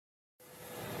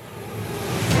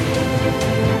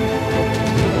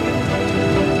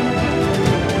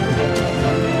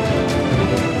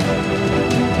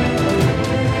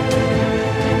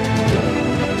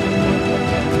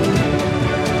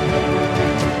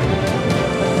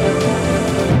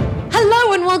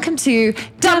to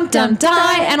Dump Dump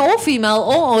Die, an all-female,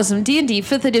 all-awesome D&D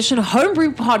 5th edition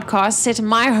homebrew podcast set in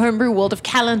my homebrew world of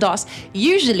Kalandos,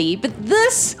 usually. But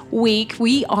this week,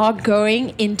 we are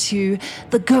going into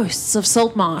the ghosts of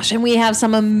Saltmarsh, and we have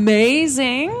some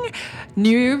amazing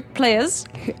new players.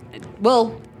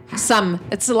 Well, some.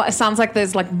 It sounds like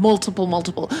there's like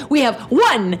multiple. We have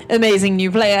one amazing new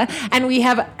player, and we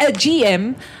have a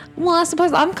GM. Well, I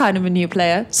suppose I'm kind of a new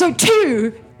player. So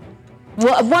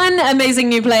one amazing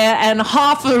new player and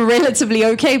half a relatively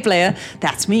okay player.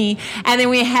 That's me. And then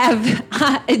we have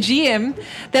a GM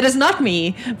that is not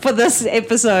me for this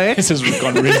episode. This has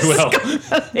gone really well.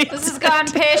 This has gone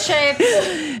pear-shaped.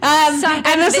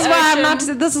 And this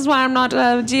is why I'm not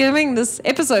GMing this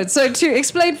episode. So to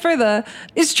explain further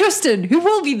is Tristan, who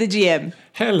will be the GM.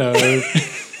 Hello.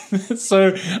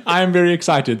 So I'm very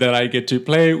excited that I get to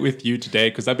play with you today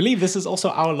because I believe this is also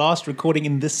our last recording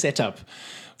in this setup.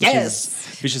 Which is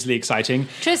viciously exciting.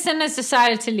 Tristan has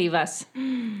decided to leave us.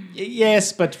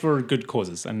 Yes, but for good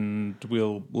causes, and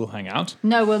we'll hang out.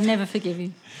 No, we'll never forgive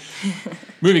you.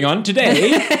 Moving on,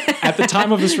 today, at the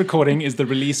time of this recording, is the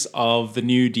release of the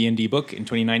new D&D book in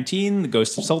 2019, The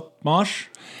Ghosts of Saltmarsh,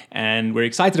 and we're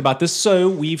excited about this. So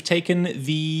we've taken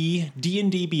the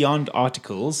D&D Beyond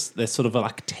articles, they're sort of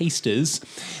like tasters,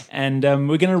 and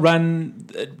we're going to run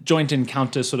a joint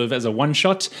encounter sort of as a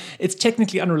one-shot. It's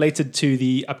technically unrelated to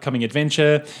the upcoming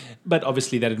adventure, but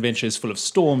obviously that adventure is full of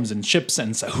storms and ships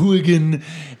and Sahuagin.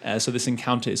 So this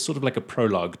encounter is sort of like a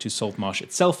prologue to Saltmarsh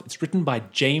itself. It's written by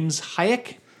James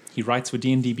Hayek. He writes for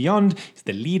D&D Beyond. He's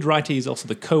the lead writer. He's also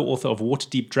the co-author of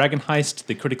Waterdeep Dragon Heist,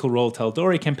 the Critical Role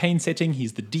Tal'Dorei campaign setting.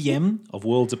 He's the DM of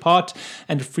Worlds Apart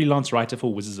and a freelance writer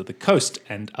for Wizards of the Coast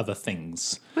and other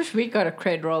things. Wish we got a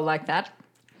cred roll like that.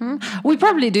 We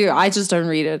probably do. I just don't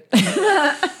read it.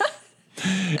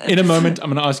 In a moment, I'm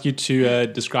going to ask you to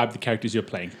describe the characters you're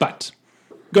playing. But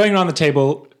going around the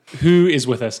table, who is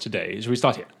with us today? Shall we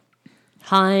start here?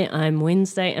 Hi, I'm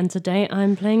Wednesday, and today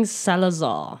I'm playing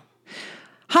Salazar.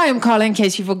 Hi, I'm Carla, in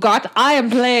case you forgot. I am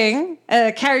playing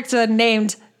a character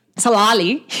named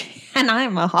Talali, and I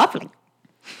am a halfling.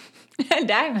 And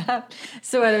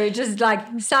so what are we just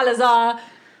like Salazar?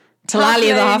 Talali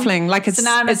is a halfling. Like it's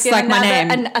like my name.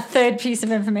 And a third piece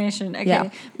of information. Okay. Yeah.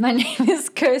 My name is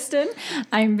Kirsten.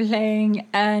 I'm playing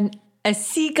a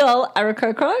seagull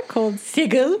Aarakocra called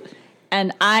Sigil,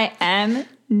 and I am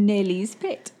Nellie's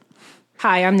pet.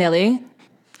 Hi, I'm Nellie.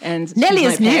 And Nellie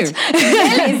is new.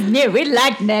 Nellie is new. We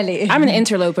like Nellie. I'm an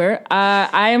interloper.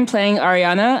 I am playing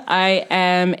Ariana. I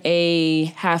am a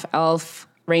half-elf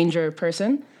ranger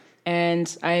person,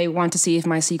 and I want to see if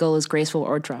my seagull is graceful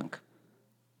or drunk.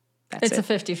 It's a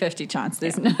 50-50 chance.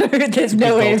 There's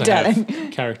no way of telling.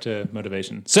 Character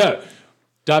motivation. So,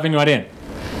 diving right in.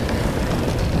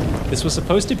 This was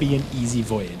supposed to be an easy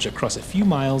voyage across a few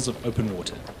miles of open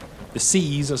water. The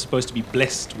seas are supposed to be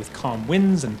blessed with calm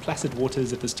winds and placid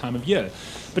waters at this time of year,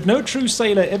 but no true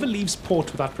sailor ever leaves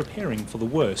port without preparing for the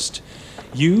worst.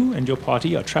 You and your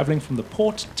party are traveling from the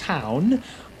port town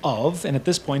of, and at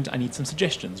this point I need some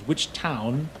suggestions. Which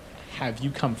town have you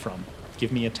come from?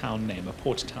 Give me a town name, a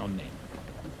port town name.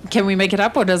 Can we make it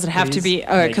up, or does it have to be?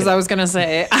 Oh, because I was going to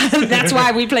say, that's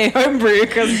why we play homebrew,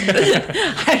 because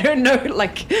I don't know,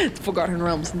 like, Forgotten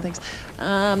Realms and things.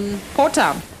 Port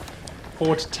Town.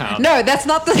 Port Town. No, that's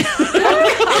not the...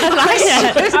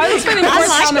 I was thinking Port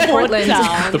Town of Portland.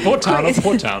 The Port Town of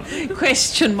Port Town.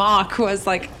 Question mark was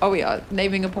like, oh, we are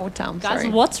naming a port town. Guys,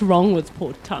 Sorry. what's wrong with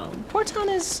Port Town? Port Town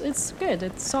it's good.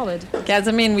 It's solid. Guys,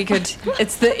 I mean, we could...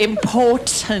 It's the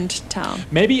important town.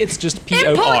 Maybe it's just P-O-R.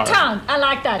 Import Town. I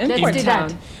like that. Let's do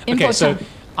that. Okay, Import so Town.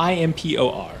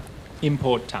 I-M-P-O-R.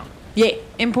 Import Town. Yeah,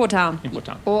 import town. Import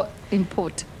Town. Or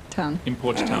Import Town.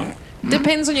 Import Town.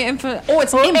 Depends on your info. Or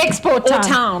it's export or town.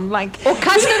 town. Like, Or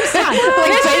Customs Town.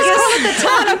 like Vegas. The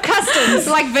town of Customs.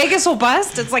 like Vegas or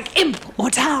bust. It's like imp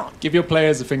or town. Give your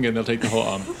players a finger and they'll take the whole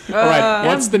arm. All right,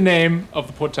 what's the name of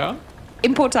the port town?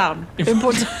 Import town.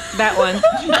 Import That one.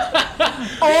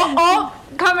 or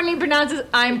commonly pronounced as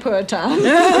Import Town.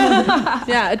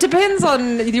 Yeah, it depends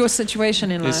on your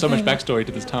situation in life. There's so much backstory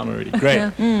to this town already.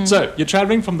 Great. So you're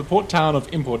traveling from the port town of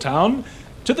Import Town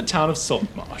to the town of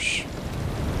Saltmarsh.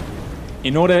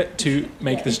 In order to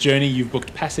make this journey, you've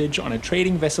booked passage on a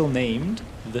trading vessel named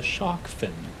the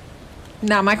Sharkfin.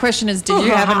 Now, my question is, did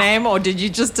you have a name, or did you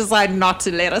just decide not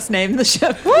to let us name the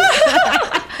ship?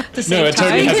 No, it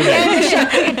totally has a name. We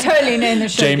can totally name the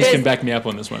ship. James can back me up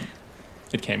on this one.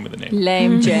 It came with a name.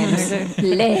 Lame, James.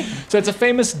 Lame. So it's a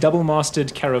famous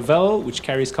double-masted caravel which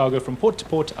carries cargo from port to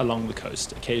port along the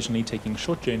coast, occasionally taking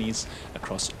short journeys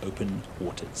across open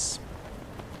waters.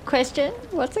 question.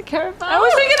 What's a caravel? I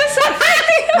was thinking the same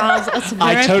thing. It's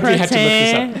very I totally had to look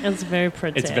this pretty. up. It's very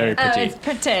pretty. It's very pretty. Oh, it's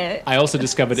pretty. I also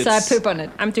discovered So I it's poop on it.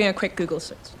 I'm doing a quick Google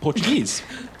search. Portuguese.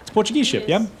 It's a Portuguese ship,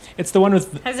 yeah? It's the one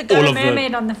with Has it got all a of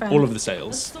mermaid the on the front? all of the It's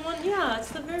sails. the one, yeah. It's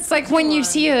the very. It's like when you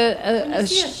see a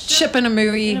ship in a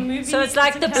movie. So it's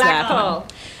like the black hole,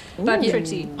 but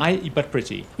pretty. But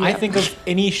pretty. I think of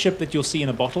any ship that you'll see in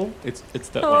a bottle, it's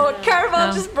that Oh, one.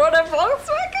 Caravel just brought up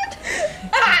Volkswagen.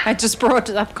 I just brought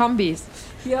up combis.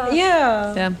 Yeah.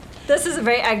 Yeah. This is a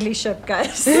very ugly ship,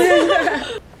 guys.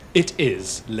 It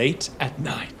is late at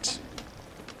night,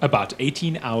 about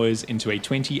 18 hours into a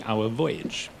 20-hour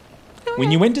voyage.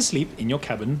 When you went to sleep in your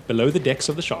cabin below the decks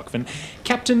of the Sharkfin,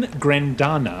 Captain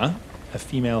Grandana, a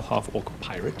female half-orc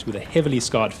pirate with a heavily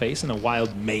scarred face and a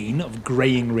wild mane of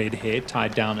greying red hair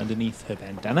tied down underneath her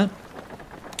bandana,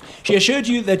 she assured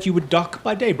you that you would dock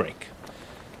by daybreak.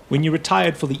 When you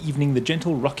retired for the evening, the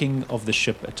gentle rocking of the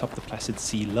ship atop the placid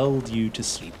sea lulled you to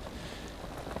sleep.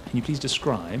 Can you please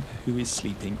describe who is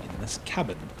sleeping in this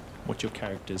cabin, what your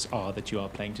characters are that you are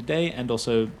playing today, and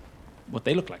also what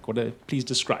they look like? Please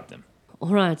describe them. All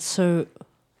right, so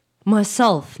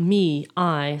myself, me,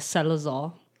 I,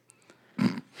 Salazar,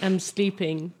 am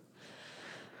sleeping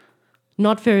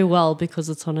not very well because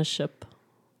it's on a ship,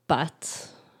 but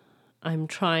I'm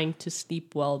trying to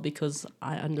sleep well because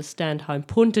I understand how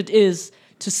important it is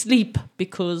to sleep,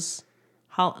 because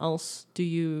how else do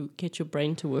you get your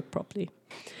brain to work properly?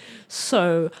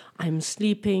 So I'm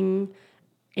sleeping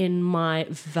in my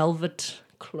velvet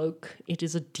cloak. It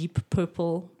is a deep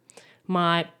purple.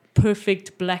 My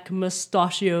perfect black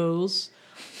mustachios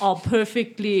are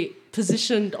perfectly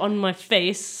positioned on my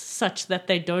face such that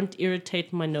they don't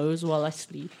irritate my nose while I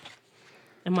sleep.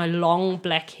 And my long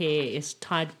black hair is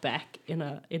tied back in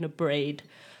a braid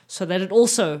so that it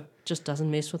also just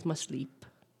doesn't mess with my sleep.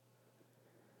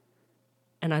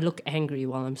 And I look angry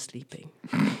while I'm sleeping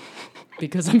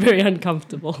because I'm very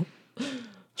uncomfortable.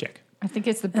 Check. I think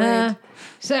it's the braid.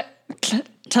 So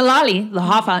Talali, the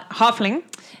halfling,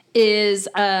 is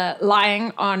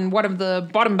lying on one of the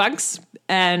bottom bunks,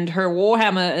 and her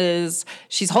warhammer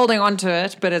she's holding onto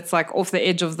it, but it's like off the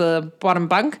edge of the bottom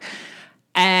bunk,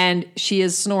 and she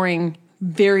is snoring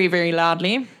very, very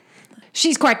loudly.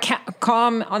 She's quite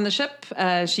calm on the ship.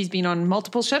 She's been on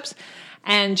multiple ships,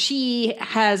 and she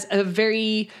has a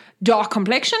very dark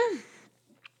complexion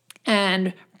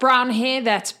and brown hair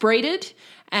that's braided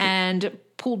and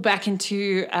pulled back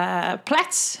into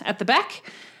plaits at the back.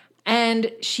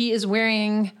 And she is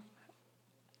wearing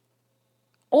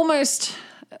almost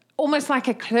like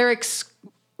a cleric's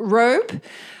robe,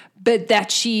 but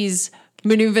that she's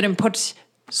maneuvered and put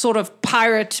sort of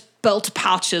pirate belt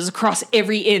pouches across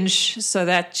every inch so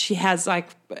that she has like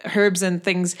herbs and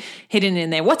things hidden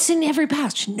in there. What's in every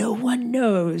pouch? No one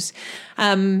knows.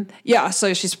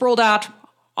 So she's sprawled out,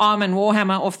 arm and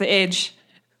warhammer off the edge,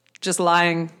 just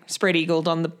lying spread-eagled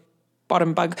on the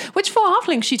bottom bunk, which for a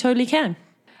halfling she totally can.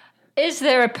 Is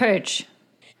there a perch?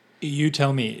 You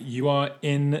tell me. You are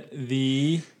in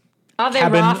the Are there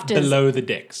cabin rafters? below the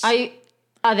decks.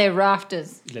 Are there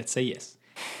rafters? Let's say yes.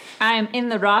 I am in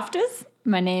the rafters.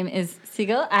 My name is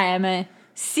Seagull. I am a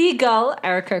seagull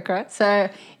Aarakocra. So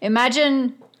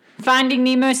imagine Finding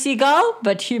Nemo seagull,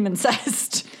 but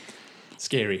human-sized.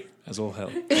 Scary as all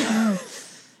hell.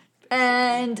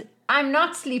 And I'm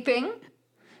not sleeping.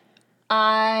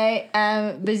 I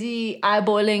am busy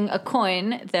eyeballing a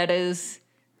coin that is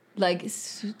like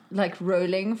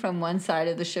rolling from one side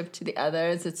of the ship to the other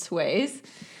as it sways.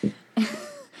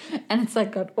 And it's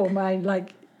like got all my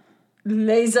like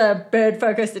laser bird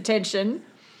focused attention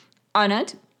on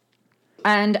it.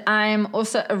 And I'm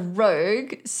also a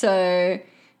rogue, so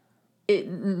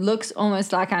it looks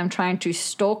almost like I'm trying to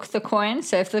stalk the coin.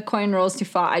 So if the coin rolls too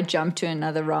far, I jump to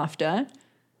another rafter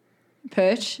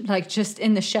perch, like just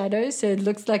in the shadows. So it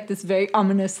looks like this very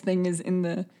ominous thing is in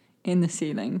the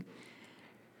ceiling.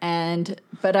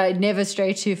 But I never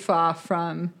stray too far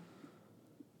from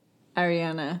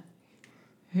Ariana,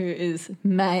 who is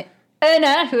my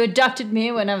owner, who adopted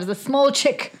me when I was a small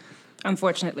chick.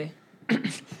 Unfortunately.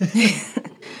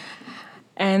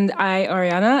 And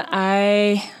Ariana,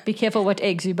 Be careful what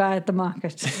eggs you buy at the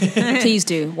market. please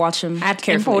do watch them At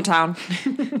carefully. Town.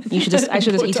 I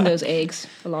should have eaten those eggs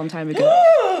a long time ago.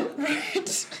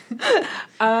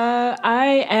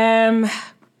 I am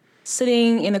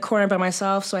sitting in a corner by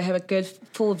myself, so I have a good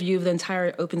full view of the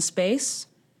entire open space.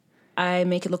 I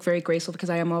make it look very graceful because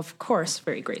I am, of course,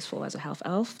 very graceful as a half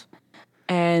elf,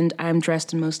 and I'm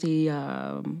dressed in mostly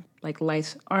like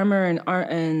light armor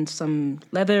and some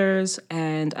leathers,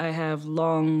 and I have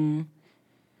long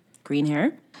green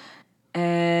hair,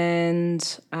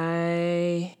 and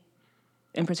I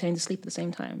and pretending to sleep at the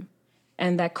same time.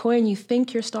 And that coin you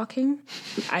think you're stalking,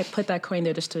 I put that coin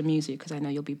there just to amuse you because I know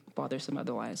you'll be bothersome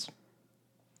otherwise.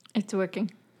 It's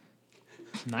working.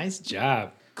 Nice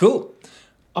job. Cool.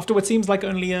 After what seems like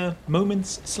only a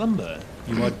moment's slumber,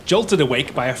 you are jolted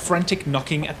awake by a frantic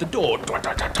knocking at the door.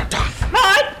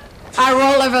 I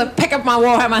roll over, pick up my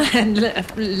warhammer, and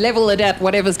level it at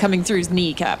whatever's coming through his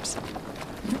kneecaps.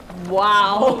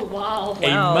 Wow. Wow. A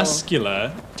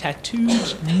muscular,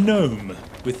 tattooed gnome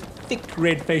with thick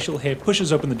red facial hair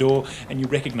pushes open the door, and you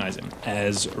recognize him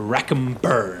as Rackham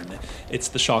Byrne. It's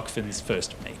the Sharkfin's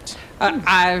first mate.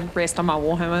 I rest on my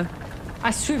warhammer.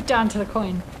 I swoop down to the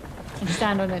coin and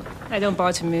stand on it. I don't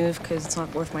bother to move because it's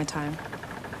not worth my time.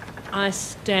 I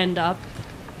stand up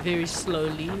very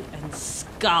slowly and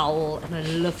scowl, and I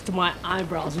lift my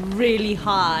eyebrows really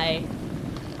high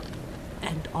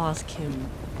and ask him,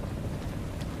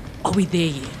 are we there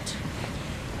yet?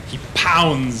 He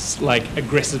pounds like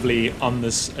aggressively on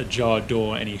this ajar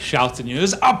door, and he shouts and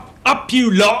yells, "Up, up,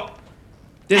 you lot!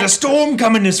 There's a storm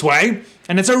coming this way,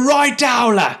 and it's a right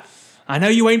howler. I know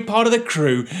you ain't part of the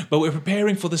crew, but we're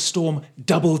preparing for the storm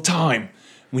double time.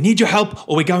 We need your help,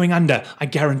 or we're going under. I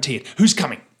guarantee it. Who's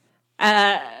coming?"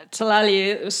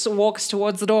 Talalia walks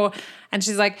towards the door, and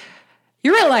she's like,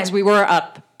 "You realize we were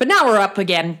up, but now we're up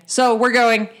again. So we're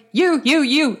going,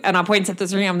 you," and I point at the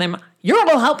three of them. "You're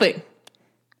all helping."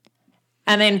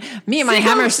 And then me and my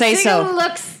hammer say Seagull so.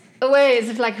 looks away as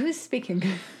if like, who's speaking?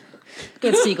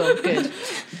 Good, Seagull, good.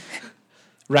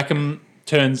 Rackham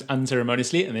turns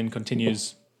unceremoniously and then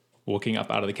continues walking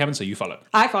up out of the cabin, so you follow.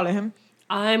 I follow him.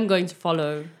 I'm going to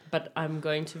follow, but I'm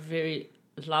going to very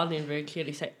loudly and very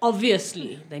clearly say,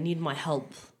 obviously, they need my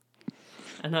help.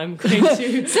 And I'm going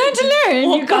to... Time to learn. You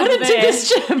Walk got up into there. this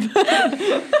ship.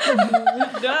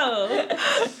 No.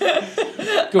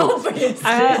 Cool.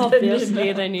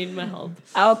 Obviously, they need my help.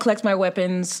 I'll collect my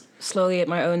weapons slowly at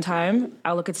my own time.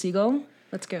 I'll look at Seagull.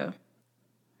 Let's go.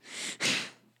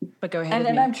 But go ahead And with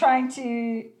then me. I'm trying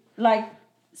to like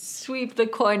sweep the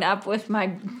coin up with my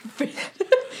with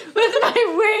my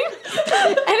wing,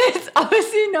 and it's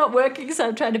obviously not working. So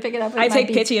I'm trying to pick it up. With I my take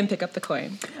beak. pity and pick up the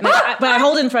coin. And but I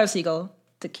hold it in front of Seagull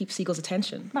to keep Seagull's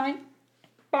attention. Fine.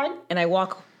 And I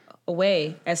walk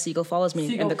away as Seagull follows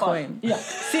me and the coin. Yeah.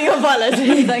 Seagull follows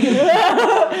me. Like,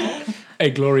 A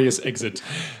glorious exit.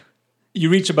 You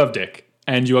reach above deck,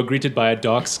 and you are greeted by a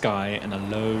dark sky and a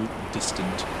low,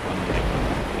 distant runway.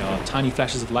 There are tiny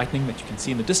flashes of lightning that you can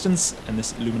see in the distance, and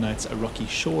this illuminates a rocky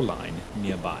shoreline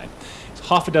nearby. There's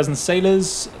half a dozen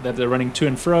sailors that are running to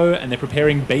and fro, and they're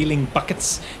preparing bailing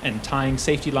buckets and tying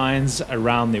safety lines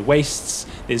around their waists.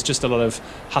 There's just a lot of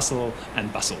hustle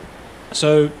and bustle.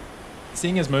 So,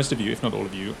 seeing as most of you, if not all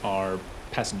of you, are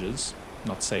passengers,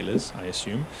 not sailors, I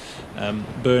assume,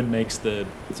 Byrne makes the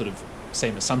sort of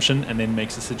same assumption and then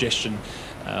makes a suggestion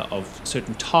of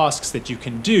certain tasks that you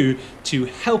can do to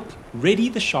help ready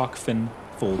the shark fin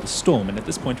for the storm. And at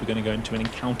this point, we're going to go into an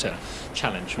encounter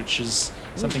challenge, which is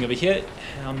something over here.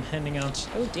 I'm handing out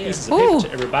pieces of paper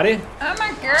to everybody. oh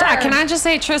my god. So, can I just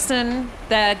say, Tristan,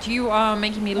 that you are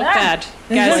making me look bad.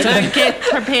 Guys, don't get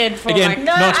prepared for Again, like...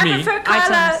 No, not I me. prefer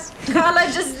Carla. Items.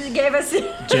 Carla just gave us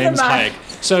James the Hayek.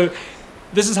 So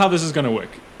this is how this is going to work.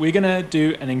 We're going to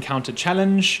do an encounter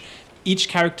challenge. Each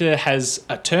character has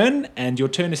a turn, and your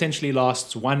turn essentially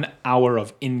lasts 1 hour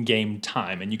of in-game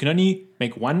time. And you can only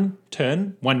make one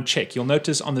turn, one check. You'll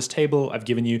notice on this table I've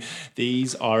given you,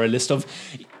 these are a list of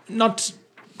not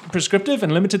prescriptive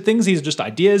and limited things. These are just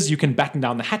ideas. You can batten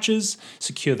down the hatches,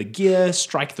 secure the gear,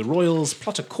 strike the royals,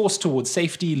 plot a course towards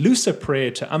safety, loose a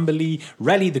prayer to Umberlee,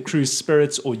 rally the crew's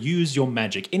spirits, or use your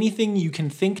magic. Anything you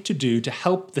can think to do to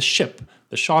help the ship,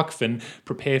 the Sharkfin,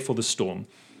 prepare for the storm.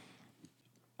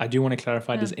 I do want to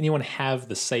clarify, does anyone have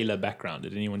the sailor background?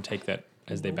 Did anyone take that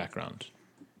as their background?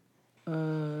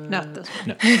 Not this one.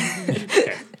 No.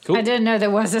 Okay, cool. I didn't know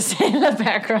there was a sailor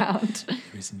background. There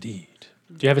is indeed.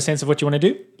 Do you have a sense of what you want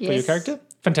to do for your Yes. character?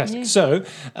 Fantastic. So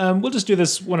we'll just do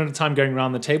this one at a time going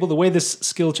around the table. The way this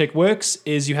skill check works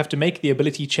is you have to make the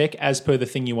ability check as per the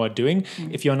thing you are doing.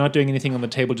 If you're not doing anything on the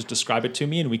table, just describe it to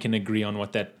me and we can agree on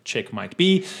what that check might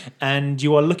be. And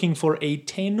you are looking for a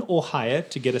 10 or higher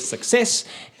to get a success,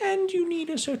 and you need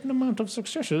a certain amount of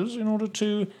successes in order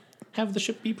to have the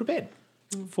ship be prepared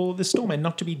for the storm and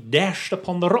not to be dashed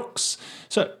upon the rocks.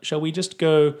 So shall we just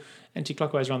go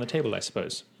anti-clockwise around the table, I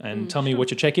suppose, and tell me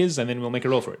what your check is, and then we'll make a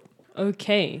roll for it.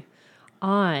 Okay.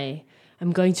 I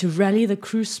am going to rally the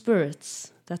crew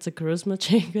spirits. That's a charisma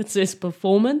check. It says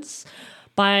performance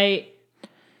by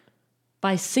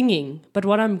singing. But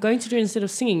what I'm going to do instead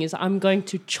of singing is I'm going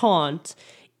to chant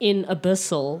in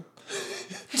Abyssal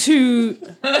to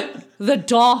the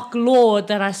Dark Lord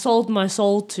that I sold my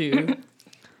soul to.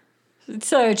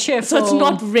 So cheerful. So it's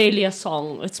not really a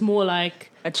song. It's more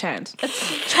like A chant.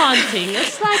 chanting.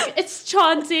 It's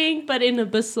chanting, but in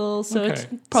abyssal. So it's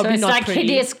Okay. probably So it's not like pretty.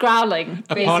 hideous growling.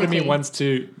 A part of me basically. wants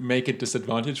to make it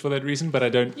disadvantage for that reason, but I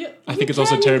don't. You- I you think it's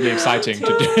also can terribly if you exciting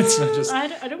want to do it. So just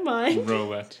I don't mind. roll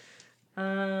that.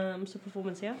 So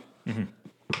performance here.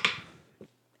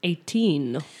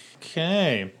 18.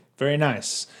 Okay, very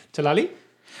nice. Talali?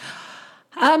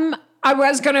 I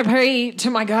was going to pray to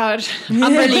my God,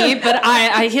 unbelief, but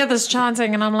I hear this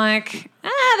chanting and I'm like,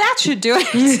 that should do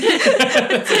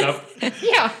it.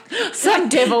 Yeah. Some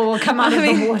devil will come out of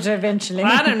the water eventually.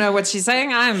 I don't know what she's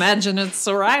saying. I imagine it's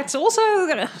all right. Also,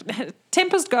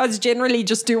 Tempest gods generally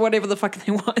just do whatever the fuck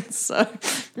they want. So,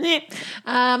 yeah.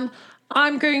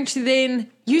 I'm going to then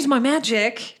use my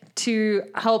magic to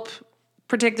help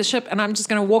protect the ship, and I'm just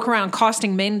going to walk around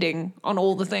casting mending on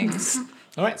all the things.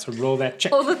 All right, so roll that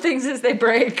check. All the things as they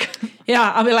break.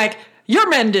 Yeah, I'll be like, you're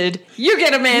mended. You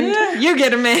get a mend. You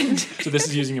get a mend. So this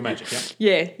is using your magic,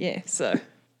 yeah? Yeah. So,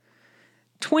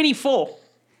 24.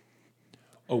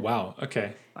 Oh, wow.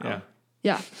 Okay. Yeah.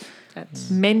 Yeah. That's,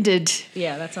 Mended.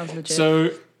 yeah, that sounds legit.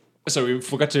 So we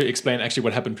forgot to explain actually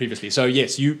what happened previously. So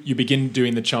yes, you begin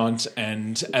doing the chant,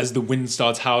 and as the wind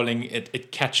starts howling,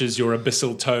 it catches your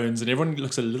abyssal tones, and everyone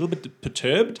looks a little bit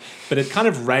perturbed, but it kind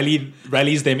of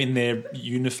rallies them in their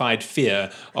unified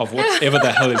fear of whatever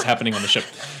the hell is happening on the ship.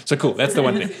 So cool, that's the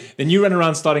one thing. Then you run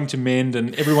around starting to mend,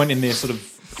 and everyone in their sort of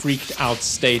freaked out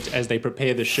state as they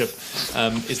prepare the ship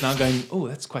is now going, oh,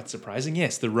 that's quite surprising.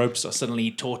 Yes, the ropes are suddenly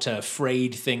tauter,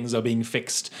 frayed things are being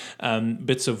fixed,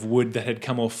 bits of wood that had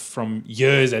come off from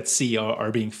years at sea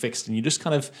are being fixed, and you're just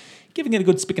kind of giving it a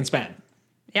good spick and span.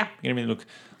 Yeah. You're going to look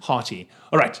hearty.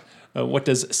 All right, what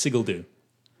does Sigil do?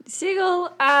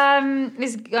 Sigil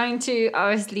is going to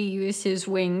obviously use his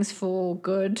wings for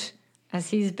good, as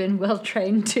he's been well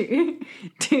trained to.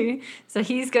 So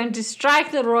he's going to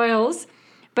strike the royals,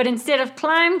 but instead of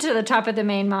climb to the top of the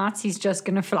main mast, he's just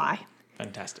going to fly.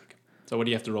 Fantastic. So what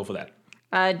do you have to roll for that?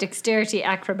 Dexterity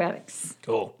acrobatics.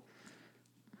 Cool.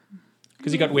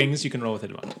 Because you got wings, you can roll with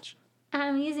advantage.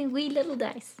 I'm using wee little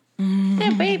dice.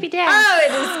 They're baby dad. Oh,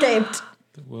 it escaped.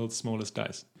 The world's smallest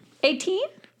dice. 18?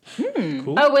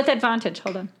 Cool. Oh, with advantage.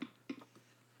 Hold on.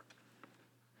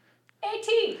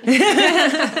 18.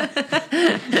 I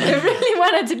really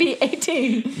wanted to be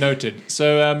 18. Noted.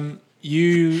 So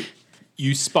you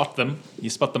spot them.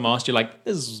 You spot the mast. You're like,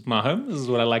 this is my home. This is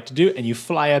what I like to do. And you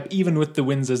fly up, even with the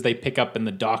winds as they pick up in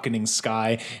the darkening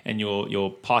sky, and your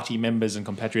party members and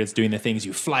compatriots doing their things.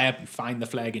 You fly up, you find the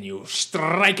flag, and you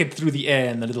strike it through the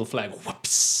air, and the little flag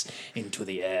whoops into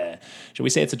the air. Shall we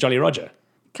say it's a Jolly Roger?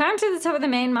 Climb to the top of the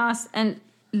main mast and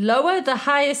lower the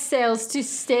highest sails to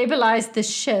stabilize the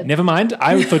ship. Never mind.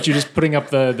 I thought you were just putting up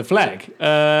the flag.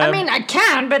 I mean, I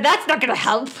can, but that's not going to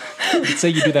help. Let's say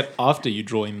you do that after you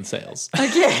draw in the sails.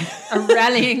 Okay. A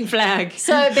rallying flag.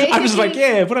 So basically, I'm just like,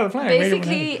 yeah, put out a flag.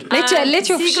 basically, Let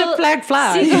your ship flag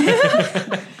fly.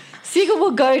 Sigil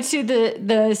will go to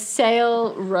the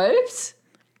sail ropes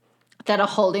that are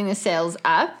holding the sails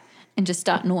up and just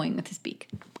start gnawing with his beak.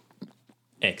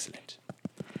 Excellent.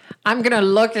 I'm going to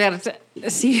look at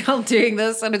Sigil doing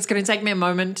this, and it's going to take me a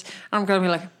moment. I'm going to be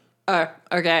like, oh,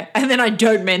 okay. And then I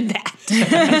don't mend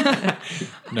that.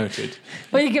 Noted.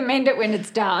 Well, you can mend it when it's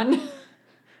down.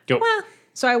 Go.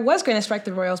 So I was going to strike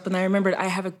the royals, but then I remembered I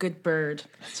have a good bird.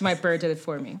 So my bird did it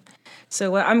for me.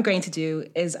 So what I'm going to do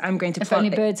is I'm going to If plot...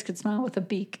 only birds could smile with a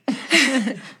beak.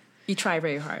 You try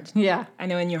very hard. Yeah. I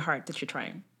know in your heart that you're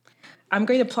trying. I'm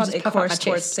going to plot Just a puff out my course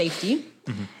towards chest. safety.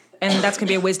 And that's going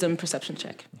to be a wisdom perception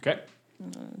check. Okay.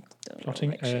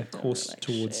 Plotting a course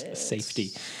towards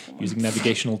safety using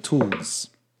navigational tools.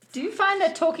 Do you find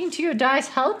that talking to your dice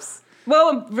helps?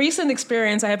 Well, recent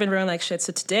experience, I have been rolling like shit.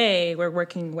 So today we're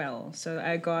working well. So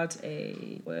I got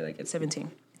a 17.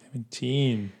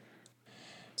 17.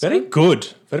 Very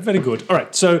good. Very, very good. All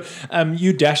right. So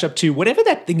you dash up to whatever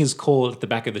that thing is called at the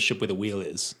back of the ship where the wheel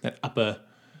is. That upper,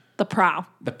 The prow.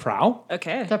 the prow?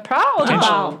 Okay. The prow or the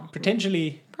bow?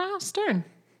 Potentially. Prow stern.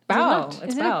 bow. Is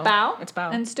It's it bow. a bow? It's bow.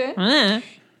 And stern?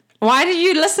 Why did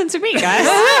you listen to me, guys?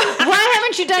 Why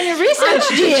haven't you done your research,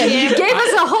 GM? You gave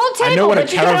us a whole table. I know what a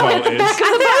but you don't know caravel what the is. back of the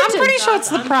I'm boat pretty is. sure it's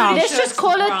the prow. Let's just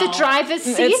call it the driver's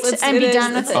seat It's- and it be is-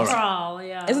 done with it's it. All right. Prow,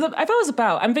 yeah. Is it I thought it was a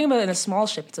bow. I'm thinking about it in a small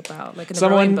ship. It's a bow, like in a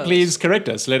Someone rowing boat. please correct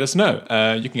us. Let us know.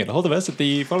 You can get a hold of us at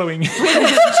the following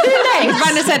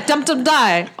Find us at Dum Dum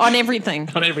Die on everything.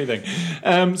 on everything.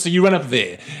 So you run up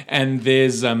there, and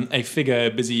there's a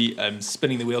figure busy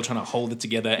spinning the wheel, trying to hold it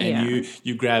together, and Yeah.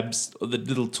 you grab the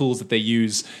little tool tools that they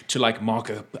use to like mark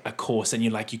a course, and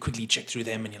you quickly check through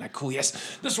them, and you're like, cool, yes,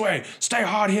 this way, stay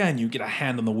hard here, and you get a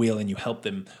hand on the wheel and you help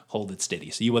them hold it steady.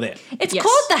 So you were there. It's Yes.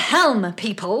 called the helm,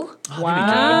 people.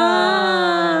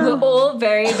 Wow. We're all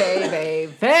very, very, very,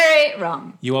 very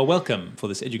wrong. You are welcome for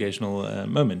this educational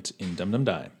moment in Dum Dum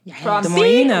Die. From The more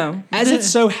you know. As it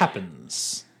so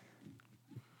happens,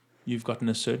 you've gotten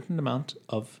a certain amount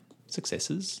of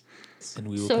successes, and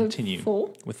we will So continue 4?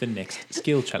 with the next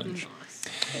skill challenge.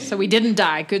 So we didn't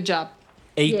die. Good job.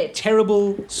 A Yet.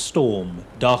 terrible storm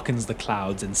darkens the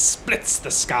clouds and splits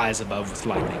the skies above with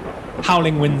lightning.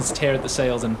 Howling winds tear at the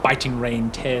sails, and biting rain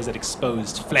tears at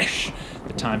exposed flesh.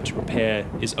 The time to prepare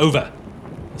is over.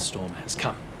 The storm has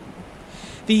come.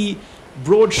 The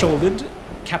broad-shouldered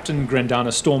Captain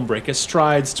Grandana Stormbreaker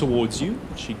strides towards you.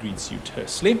 She greets you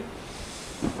tersely.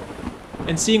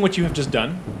 And seeing what you have just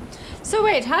done, So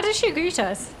wait, how does she greet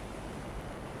us?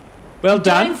 well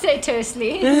done. Don't say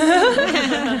tersely.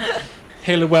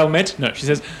 Hail, well met. No, she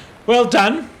says, well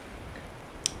done.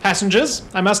 Passengers,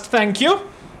 I must thank you.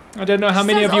 I don't know how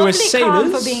many of you are Sounds awfully calm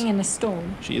sailors. for being in a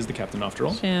storm. She is the captain after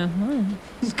all. Yeah.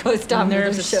 Goes down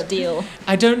Nerves with of the ship. steel.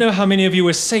 I don't know how many of you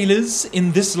were sailors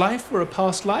in this life or a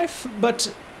past life,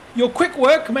 but your quick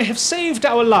work may have saved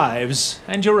our lives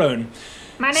and your own.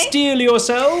 Money? Steel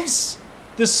yourselves.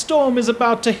 The storm is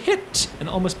about to hit. And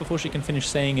almost before she can finish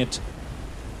saying it,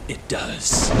 it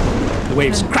does. The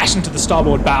waves crash into the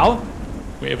starboard bow,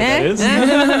 wherever that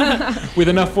is, with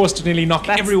enough force to nearly knock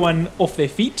everyone off their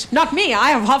feet. Not me.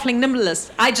 I have halfling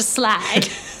nimbleness. I just slide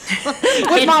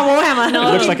with my warhammer.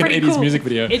 It looks like an pretty 80s cool. music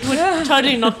video. It would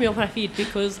totally knock me off my feet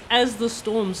because as the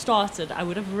storm started, I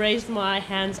would have raised my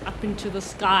hands up into the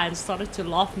sky and started to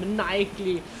laugh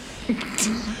maniacally.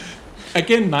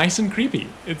 Again, nice and creepy.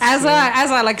 It's, As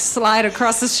I like slide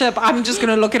across the ship, I'm just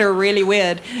gonna look at her really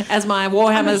weird as my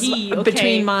warhammer's He, okay.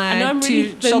 between I know my I'm two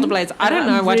really thin, shoulder blades. I and don't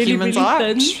know I'm what really, humans really are.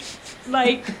 thin.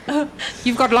 Like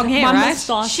You've got long hair, my right?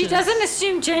 moustache. She doesn't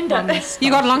assume gender.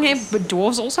 You got long hair, but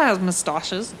dwarves also have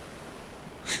moustaches.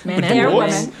 Man, They're and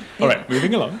Dwarves? women. All right,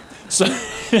 moving along. So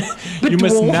you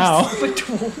must now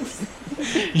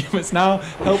you must now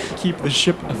help keep the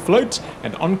ship afloat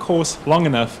and on course long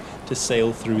enough to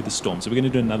sail through the storm. So we're going to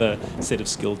do another set of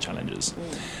skill challenges.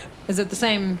 Is it the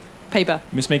same paper?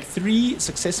 You must make 3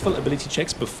 successful ability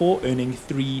checks before earning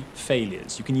 3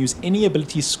 failures. You can use any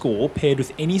ability score paired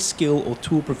with any skill or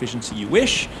tool proficiency you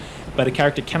wish, but a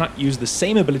character cannot use the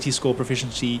same ability score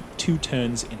proficiency 2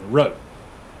 turns in a row.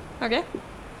 Okay.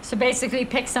 So basically,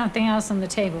 pick something else on the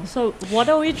table. So what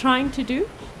are we trying to do?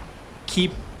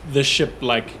 Keep the ship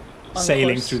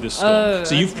sailing course. through the storm. Oh,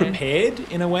 So you've okay. prepared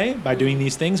in a way by doing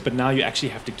these things, but now you actually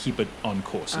have to keep it on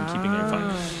course and keeping it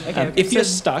fun. Okay, If you're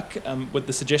stuck, what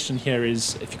the suggestion here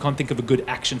is, if you can't think of a good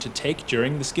action to take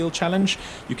during the skill challenge,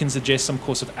 you can suggest some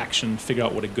course of action, figure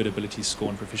out what a good ability score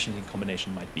and proficiency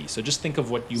combination might be. So just think of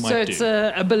what you So might it's do.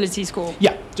 a ability score.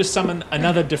 Yeah, just summon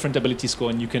another different ability score,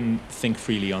 and you can think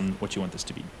freely on what you want this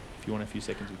to be. If you want a few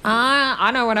seconds. we can-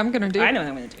 I know what I'm gonna do. I know what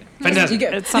I'm going to do. Fantastic. You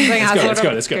go. It's something I Let's go, sort let's of.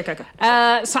 go, let's go. Go,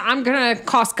 go, go. So I'm gonna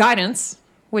cast guidance,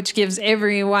 which gives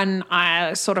everyone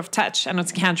I sort of touch, and it's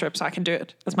a cantrip, so I can do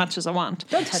it as much as I want.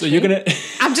 Don't touch So me. you're going to...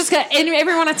 I'm just gonna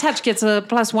everyone I touch gets a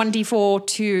plus 1d4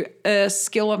 to a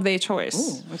skill of their choice.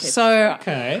 Ooh, okay. So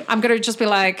Okay. I'm gonna just be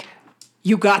like,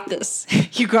 "You got this.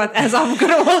 You got." As I'm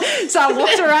gonna, so I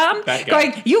walked around That guy.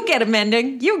 going, "You get a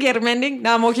mending. You get a mending."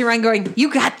 Now I'm walking around going,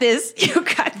 "You got this. You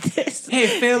got this." Hey,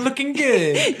 Phil, looking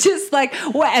good. Just like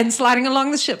what, and sliding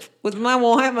along the ship with my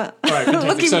warhammer, right, fantastic.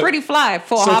 looking So- pretty fly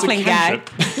for a So it's a halfling guy.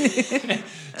 cantrip.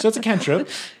 So it's a cantrip,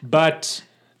 but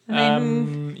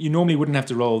you normally wouldn't have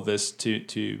to roll this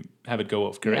to have it go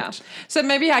off, Yeah. correct? So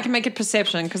maybe I can make it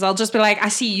perception because I'll just be like, I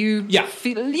see you. Yeah.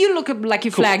 You look like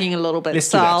you're flagging a little bit. Let's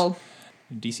so do that. I'll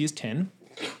DC is 10.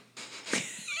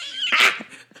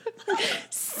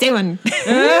 7.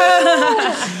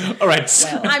 All right. So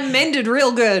I'm mended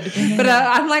real good, but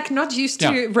I'm like not used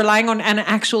to Yeah. relying on an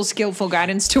actual skill for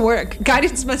guidance to work.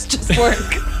 Guidance must just work.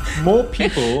 more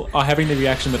people are having the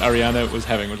reaction that Ariana was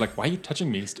having. Was like, why are you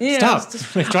touching me? Stop.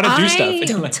 Like, trying to do stuff. And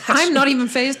you're like, I'm not even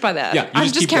phased by that. Yeah, you I'm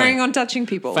just just keep carrying going. on touching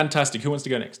people. fantastic. Who wants to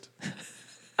go next?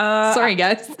 Sorry,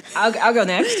 guys. I'll go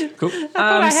next. Cool.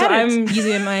 I So had it. I'm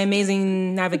using my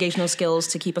amazing navigational skills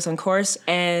to keep us on course,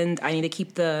 and I need to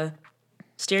keep the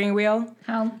steering wheel.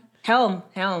 Helm.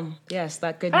 Yes,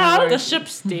 that good new The word.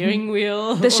 ship's steering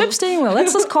wheel. The ship steering wheel.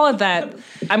 Let's just call it that.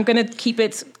 I'm gonna keep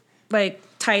it like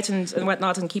tight and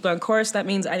whatnot and keep it on course. That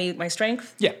means I need my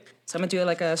strength. Yeah. So I'm gonna do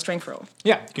like a strength roll.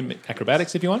 Yeah, you can make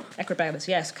acrobatics if you want. Acrobatics,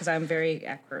 yes, because I'm very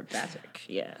acrobatic.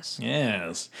 Yes.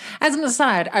 Yes. As an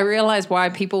aside, I realized why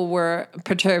people were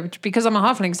perturbed because I'm a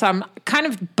halfling, so I'm kind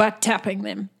of butt tapping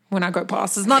them when I go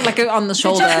past. It's not like on the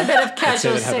shoulder. Just a bit of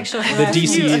casual That happened. sexual The harassment.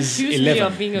 DC You is accused me 11.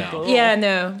 of being a now. girl. Yeah,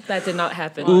 no, that did not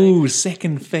happen. Ooh,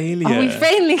 second failure. Are we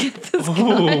failing at this?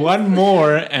 Oh, one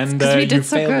more, and Because we you did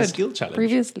so failed the good skill challenge.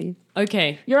 previously.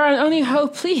 Okay, You're our only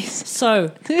hope, please.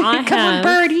 so I Come on, have.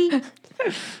 birdie.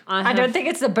 I don't think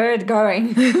it's the bird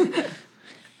going.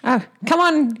 Oh, come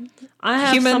on. I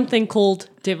have Human. something called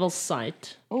Devil's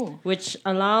Sight, which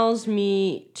allows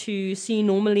me to see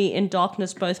normally in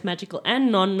darkness both magical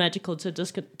and non-magical to a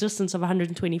distance of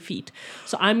 120 feet.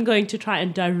 So I'm going to try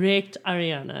and direct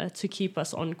Ariana to keep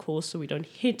us on course so we don't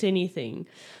hit anything,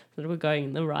 that we're going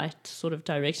in the right sort of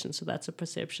direction. So that's a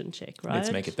perception check, right?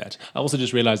 Let's make it that. I also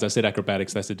just realized I said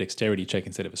acrobatics. That's a dexterity check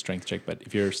instead of a strength check. But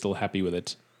if you're still happy with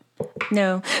it,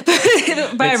 No,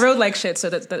 but I rode like shit, so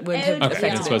that wouldn't have okay, then I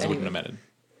affected suppose it. it wouldn't have mattered.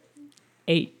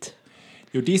 8.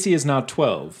 Your DC is now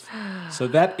 12, so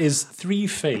that is 3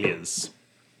 failures.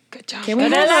 Good job. Can we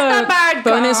But I have like the a bird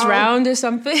bonus go. round or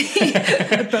something?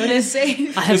 A bonus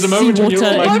save? I have There's a moment when seawater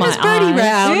you're in like- my Bonus birdie eyes.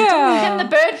 round. Can the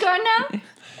bird go now?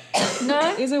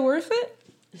 No? Is it worth it?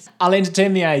 I'll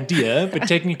entertain the idea, but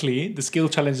technically, the skill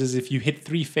challenge is if you hit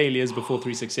 3 failures before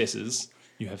 3 successes,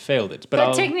 you have failed it. But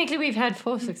But technically, we've had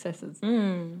 4 successes.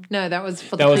 No, that was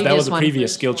for the that was previous a one.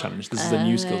 previous skill challenge. This is a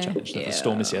new skill challenge that the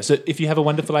Storm is here. So if you have a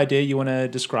wonderful idea you want to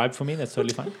describe for me, that's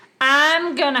totally fine.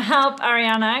 I'm going to help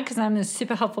Ariana because I'm a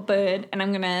super helpful bird and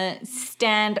I'm going to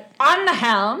stand on the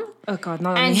helm Oh god,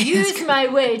 not on and me. use my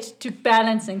weight to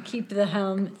balance and keep the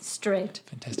helm straight.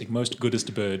 Fantastic. Most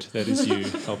goodest bird. That is you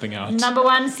helping out. Number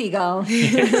 1, seagull.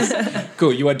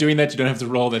 Cool. You are doing that. You don't have to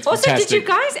roll. That's Also, fantastic. did you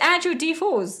guys add your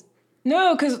D4s?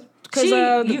 No, because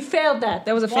You failed that.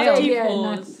 that was a What fail. idea,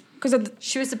 D4s. no. because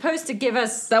She was supposed to give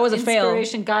us That was a fail.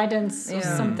 inspiration, guidance, or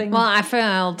Yeah. something. Well, I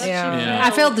failed. Yeah. I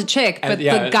failed the check, but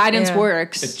yeah, the guidance yeah.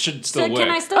 works. It should so still work.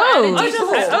 can I still add a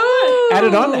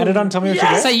D4? Add it on. Tell me what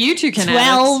you So get. you two can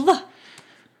 12. add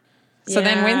it. So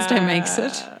then Wednesday makes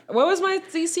it. What was my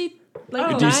DC?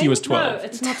 Like Your DC was 12. No,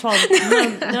 it's not 12.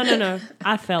 No.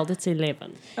 I failed. It's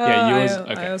 11. Yeah, yours.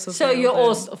 I Okay. also So failed you're then.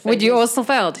 also Would you also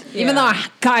failed? Even though I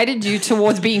guided you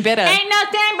towards being better. Ain't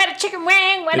nothing but a chicken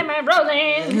wing. What am I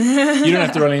rolling? You don't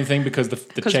have to roll anything because the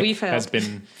 'Cause check we failed. has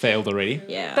been failed already.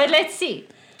 Yeah. But let's see.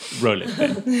 Roll it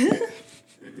then.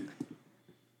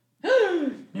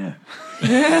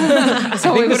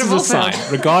 So we would This have is a all sign.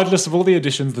 failed. Regardless of all the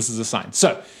additions, this is a sign.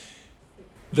 So,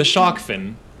 the shark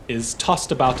fin is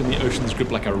tossed about in the ocean's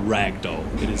grip like a rag doll.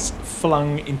 It is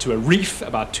flung into a reef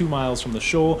about 2 miles from the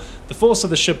shore. The force of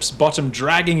the ship's bottom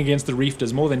dragging against the reef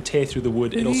does more than tear through the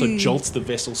wood. It also jolts the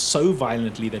vessel so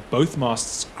violently that both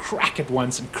masts crack at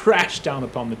once and crash down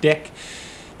upon the deck.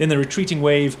 Then the retreating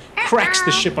wave cracks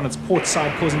the ship on its port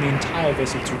side, causing the entire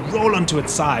vessel to roll onto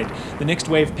its side. The next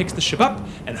wave picks the ship up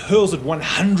and hurls it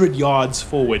 100 yards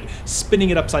forward, spinning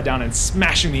it upside down and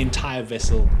smashing the entire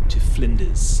vessel to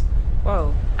flinders.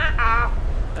 Whoa.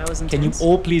 That was intense. Can you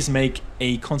all please make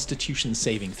a Constitution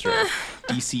saving throw?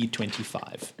 DC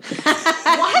 25.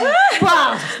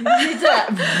 Wow.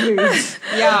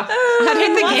 Yeah. I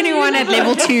don't think anyone at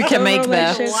level 2 can make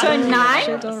that. So 9?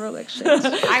 Shit, don't roll like shit.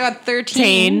 I got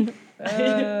 13.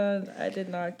 10. I did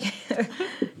not.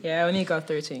 Yeah, I only got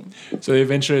 13. So the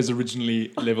adventurer is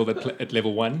originally leveled at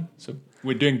level 1. So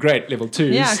we're doing great, level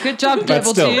 2s. Yeah, good job, But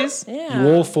level still, 2s. you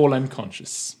all fall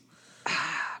unconscious.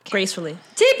 Gracefully.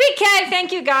 TPK,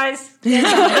 thank you guys.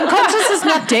 Unconscious is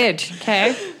not dead,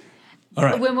 okay? All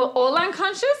right. When we're all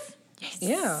unconscious?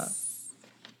 Yeah.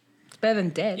 It's better than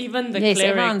dead. Even the Yes,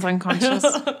 cleric. everyone's unconscious.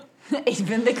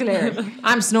 Even the cleric.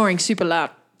 I'm snoring super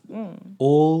loud.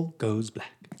 All goes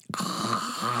black.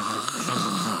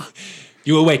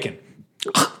 You awaken.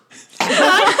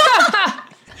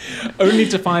 Only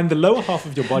to find the lower half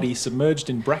of your body submerged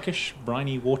in brackish,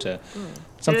 briny water.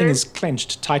 Something is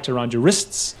clenched tight around your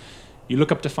wrists. You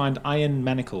look up to find iron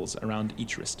manacles around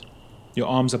each wrist. Your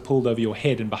arms are pulled over your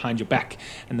head and behind your back,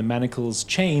 and the manacles'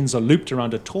 chains are looped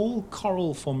around a tall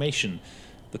coral formation.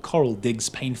 The coral digs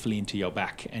painfully into your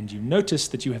back, and you notice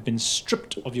that you have been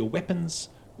stripped of your weapons,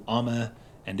 armor,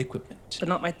 and equipment. But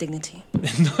not my dignity.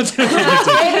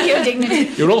 Your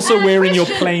dignity. You're also wearing your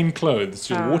plain clothes,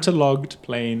 your waterlogged,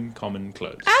 plain, common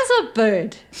clothes. As a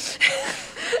bird,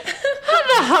 how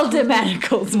the hell do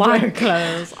manacles My work?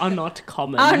 clothes are not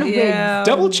common. On wings.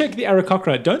 Double check the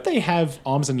Aarakocra. Don't they have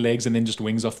arms and legs and then just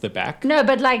wings off the back? No,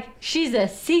 but like she's a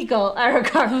seagull,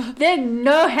 Aarakocra. There are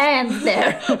no hands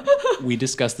there. We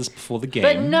discussed this before the game.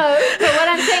 But what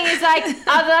I'm saying is like,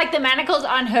 are like the manacles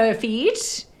on her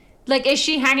feet? Like, is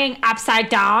she hanging upside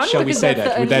down? Shall we Because say that's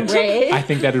that? the Would only that? way. I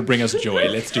think that would bring us joy.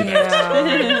 Let's do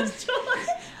that.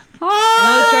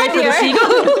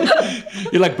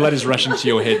 You're like blood is rushing to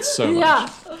your head so much.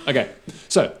 Yeah. Okay,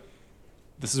 so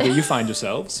this is where you find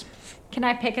yourselves. Can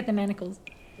I peck at the manacles?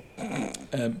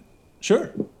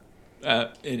 Sure.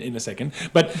 In a second.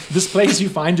 But this place you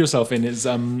find yourself in is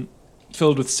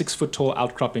filled with 6-foot tall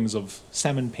outcroppings of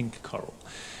salmon pink coral.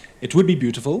 It would be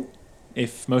beautiful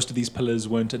if most of these pillars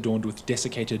weren't adorned with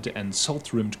desiccated and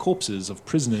salt-rimmed corpses of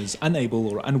prisoners unable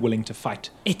or unwilling to fight.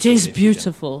 It for is their freedom.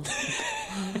 beautiful.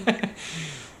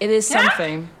 It is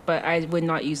something, but I would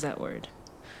not use that word.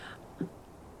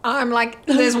 I'm like,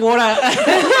 there's water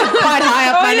quite high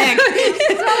up my neck.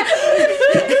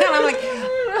 And I'm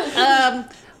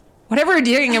like, whatever we're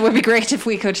doing, it would be great if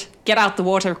we could get out the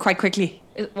water quite quickly.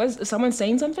 Was someone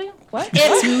saying something? What?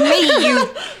 It's me, you.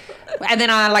 And then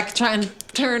I like try and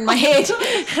turn my head,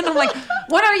 and I'm like,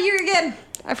 what are you again?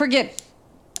 I forget.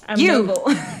 I'm You.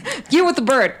 noble. You with the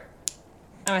bird.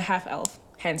 I'm a half elf,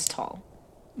 hence tall.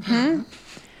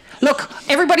 Look,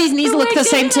 everybody's knees look the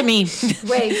same to me.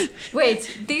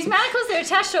 Wait. These manacles, they're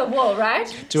attached to a wall, right?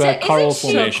 To a coral isn't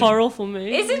she- formation. Coral for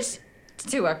me. Isn't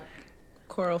to a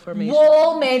Coral formation.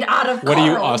 wall made out of What are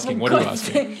you coral, asking? for What are you God's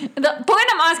asking? sake. The point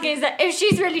I'm asking is that if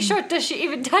she's really short, does she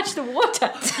even touch the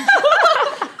water?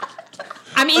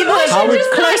 I'm either How would-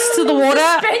 close to the water,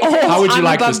 or How would you I'm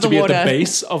like above this to the be water. at the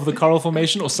base of the coral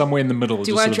formation or somewhere in the middle?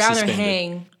 Do you just want to sort of drown or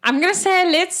suspended? hang? I'm gonna say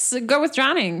let's go with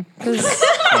drowning. 'Cause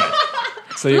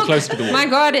So you're closer to the wall. my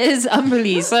god is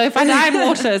Umberly, so if I die in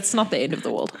water, it's not the end of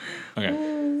the world. Okay.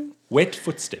 Wet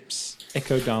footsteps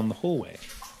echo down the hallway.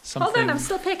 Hold on, I'm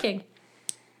still picking.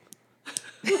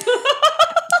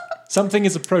 Something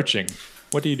is approaching.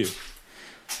 What do you do?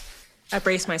 I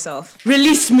brace myself.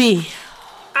 Release me.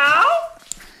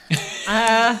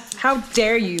 How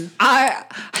dare you?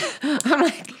 I'm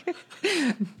like,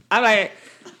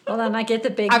 Hold on, I get the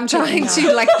big. I'm trying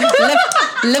to like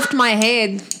lift my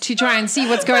head to try and see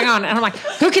what's going on, and I'm like,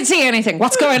 who can see anything?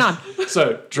 What's going on?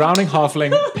 So, drowning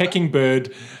halfling, pecking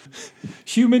bird,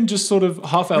 human just sort of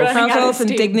half elf, Running Half out of elf, steam.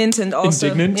 indignant, and also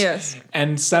indignant. Yes.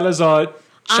 And Salazar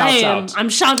shouts out. I'm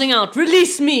shouting out,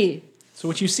 release me. So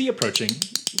what you see approaching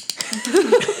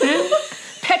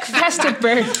Peck festive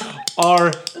bird.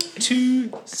 are two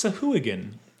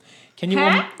Sahuagin. Can you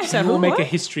all make a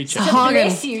history check?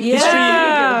 Bless you.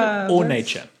 Yeah. Or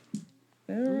nature.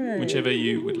 Whichever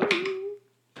you would like.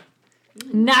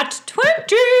 Nat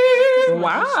 20.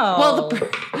 Wow. Well,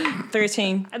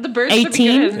 13. the birds 18. should be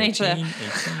good at nature.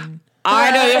 18.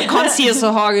 I know you can't see a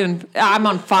Sahagin. I'm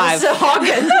on 5.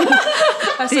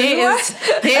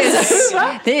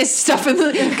 There's stuff in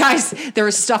the guys. There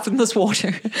is stuff in this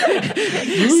water.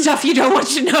 Stuff you don't want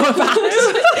to know about.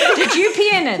 Did you pee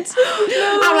in it?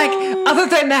 I'm like, other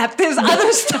than that, there's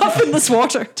other stuff in this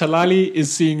water. Talali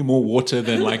is seeing more water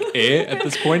than like air at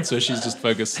this point, so she's just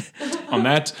focused on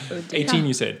that. 18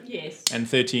 you said? Yes. And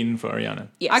 13 for Ariana.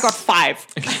 Yes. I got 5.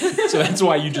 So that's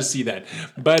why you just see that.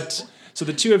 But so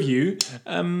the two of you,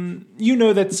 you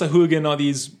know that Sahuagin are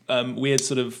these weird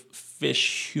sort of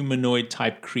fish humanoid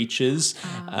type creatures,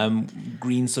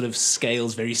 green sort of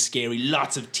scales, very scary,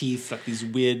 lots of teeth, like these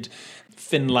weird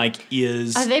fin-like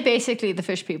ears. Are they basically the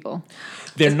fish people?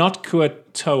 They're not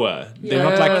Kuatoa. They're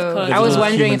not like the I was little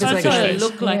wondering humans if with it's fish like They face.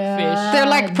 look like fish. They're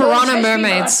like piranha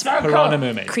mermaids. Piranha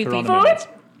mermaids. Creepy. Piranha mermaids.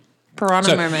 Piranha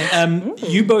So, mermaids.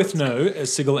 you both know,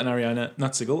 Sigil and Ariana,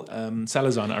 not Sigil,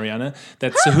 Salazar and Ariana,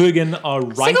 that Sahuagin are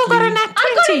rightly... Sigil got a nat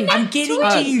 20. I'm getting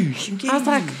to you. I was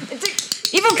like,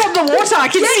 even from the water, I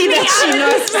can see that she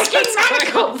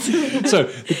knows. So,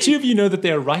 the two of you know that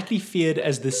they are rightly feared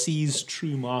as the sea's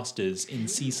true masters in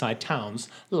seaside towns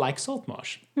like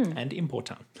Saltmarsh and Import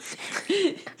Town.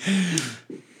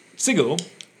 Sigil,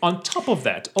 on top of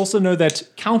that, also know that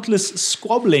countless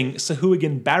squabbling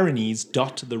Sahuagin baronies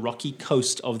dot the rocky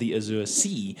coast of the Azure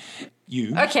Sea.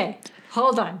 You... Okay,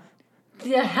 hold on.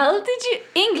 The hell did you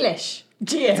English?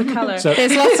 Jim. Color. So,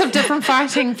 There's lots of different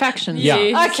fighting factions.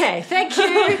 yeah. Okay, thank you.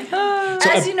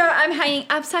 As you know, I'm hanging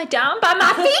upside down by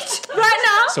my feet right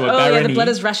now. So a Oh, barony... yeah, the blood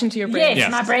is rushing to your brain. Yes,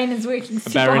 Yes. my brain is working A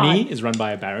super barony hard. is run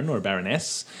by a baron or a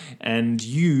baroness, and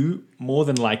you, more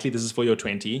than likely, this is for your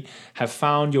 20, have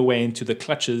found your way into the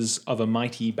clutches of a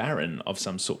mighty baron of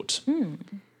some sort,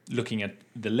 looking at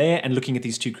the lair and looking at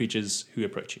these two creatures who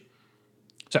approach you.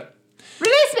 So,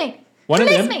 Release me. one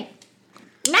Release of them me.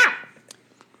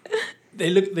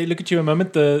 They look at you a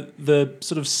moment. The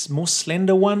sort of more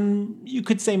slender one, you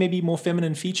could say maybe more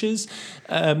feminine features,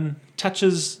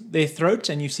 touches their throat,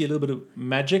 and you see a little bit of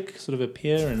magic sort of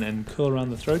appear and curl around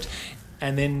the throat,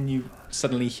 and then you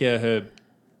suddenly hear her,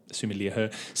 assumedly her,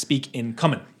 speak in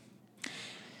common,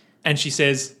 and she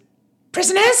says,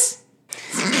 "Prisoners,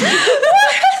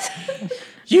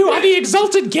 you are the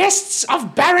exalted guests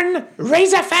of Baron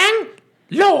Razorfang,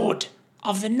 Lord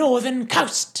of the Northern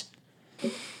Coast.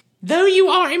 Though you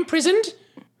are imprisoned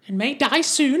and may die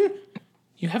soon,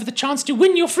 you have the chance to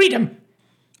win your freedom.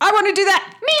 I want to do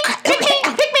that. Me, pick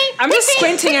me. I'm just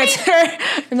squinting at her.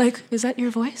 I'm like, is that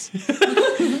your voice?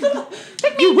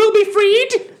 You will be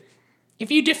freed if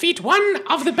you defeat one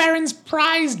of the Baron's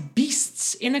prized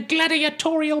beasts in a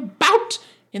gladiatorial bout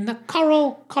in the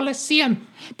Coral Colosseum.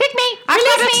 Pick me.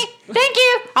 Release me. Thank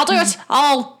you. I'll do it.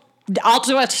 I'll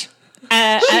do it.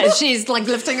 She's like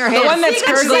lifting her head. The one that's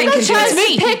gurgling can do It's it.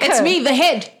 me. It's me.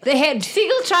 The head.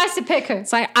 Seagull tries to pick her.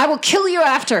 It's like, I will kill you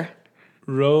after.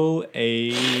 Roll a...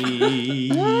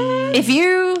 If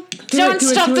you don't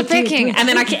stop the picking. And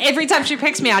then every time she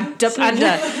picks me, I dip under.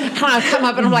 And I come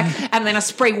up and I'm like, and then I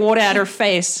spray water at her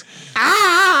face.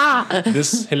 Ah!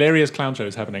 This hilarious clown show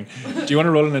is happening. Do you want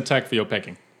to roll an attack for your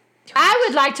pecking? I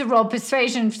would like to roll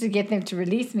persuasion to get them to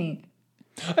release me.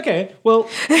 Okay, well, roll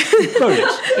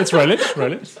it. Let's roll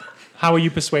it. How are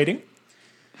you persuading?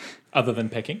 Other than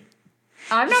pecking?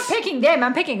 I'm not picking them,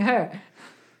 I'm picking her.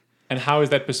 And how is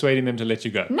that persuading them to let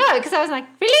you go? No, because I was like,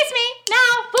 release me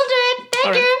now, we'll do it, thank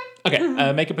All right. you.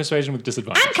 Okay, make a persuasion with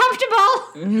disadvantage. Uncomfortable.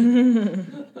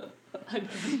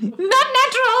 Not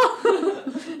natural.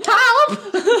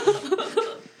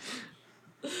 Help.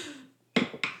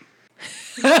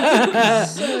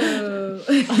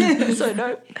 So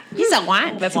no. He's a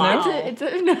what? That's no. It's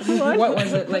a no. What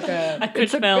was it? Like a Good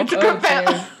spell. It's a crit fail.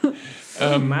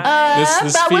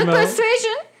 This But with female,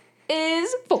 persuasion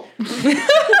is 4.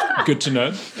 good to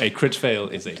know, a crit fail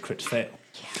is a crit fail.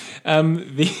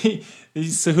 The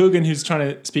Sahuagin who's trying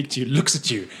to speak to you looks at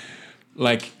you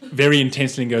like very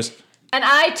intensely and goes, And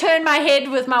I turn my head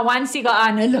with my one seagull eye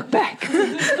and I look back.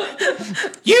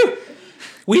 "You,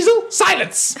 Weasel,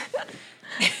 silence!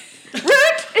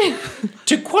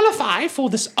 To qualify for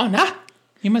this honor,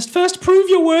 you must first prove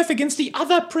your worth against the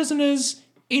other prisoners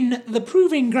in the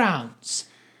proving grounds.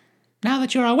 Now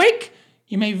that you're awake,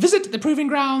 you may visit the proving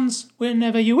grounds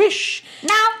whenever you wish.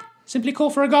 Now, Simply call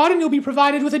for a guard and you'll be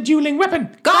provided with a dueling weapon."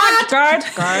 guard.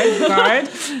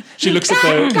 She looks at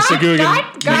the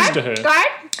Sahuagin next to her.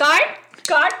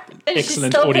 guard. And she's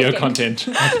Excellent still audio picking. content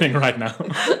happening right now.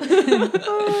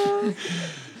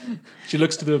 She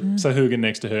looks to the Sahuagin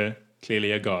next to her,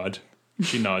 clearly a guard.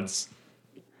 She nods.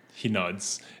 He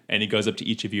nods. And he goes up to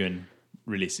each of you and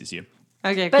releases you.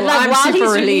 Okay, But cool. like I'm while super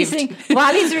he's relieved.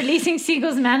 while he's releasing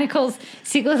Seagull's manacles,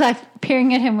 Seagull's like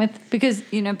peering at him with, because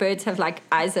birds have like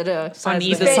eyes that are On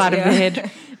either side of the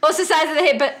head. also size of the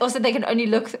head, but also they can only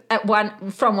look at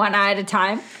from one eye at a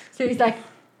time. So he's like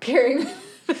peering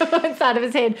one side of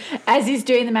his head as he's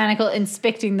doing the manacle,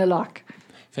 inspecting the lock.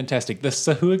 Fantastic. The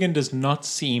Sahuagin does not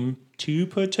seem too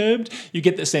perturbed. You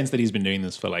get the sense that he's been doing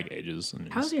this for like ages.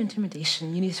 And How's your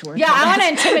intimidation? You need to work. Yeah, on I that. want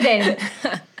to intimidate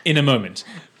him. in a moment.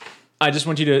 I just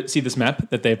want you to see this map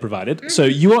that they have provided. So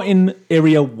you are in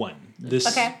Area 1. This,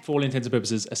 Okay. for all intents and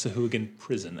purposes, a Sahuagin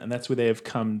prison. And that's where they have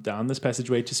come down this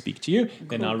passageway to speak to you.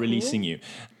 They're now releasing you.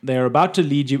 They're about to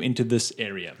lead you into this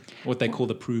area, what they call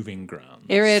the proving ground.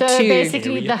 Area So 2.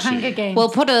 basically Area the 2. Hunger Games. We'll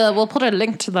put a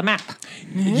link to the map.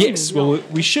 Yes, well,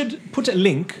 we should put a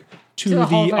link to the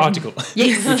whole the thing. article,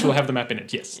 which will have the map in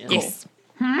it. Yes. Yes.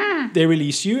 They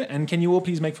release you, and can you all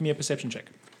please make for me a perception check?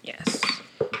 Yes.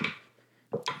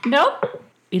 Nope.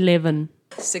 11.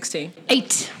 16.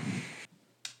 8.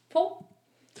 4.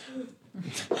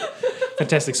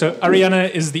 Fantastic. So Ariana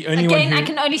is the only Again, one I who...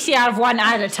 can only see out of one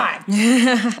eye at a time.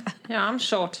 Yeah, I'm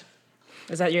short.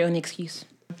 Is that your only excuse?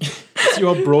 As you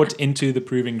are brought into the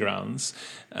proving grounds,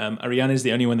 Ariana is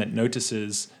the only one that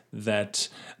notices that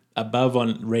above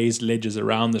on raised ledges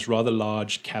around this rather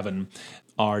large cavern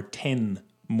are 10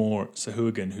 more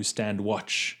Sahuagin who stand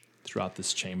watch throughout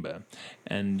this chamber.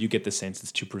 And you get the sense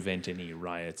it's to prevent any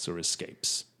riots or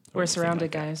escapes. or We're anything surrounded,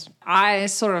 like that. guys. I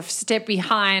sort of step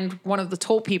behind one of the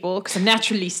tall people because I'm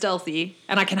naturally stealthy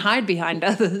and I can hide behind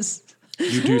others.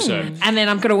 You do so. And then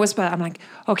I'm going to whisper, I'm like,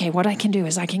 okay, what I can do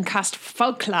is I can cast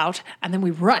Fog Cloud and then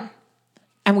we run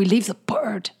and we leave the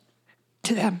bird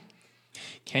to them.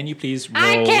 Can you please roll?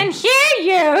 I can hear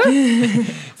you.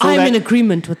 I'm that- in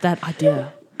agreement with that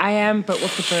idea. I am, but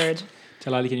with the bird.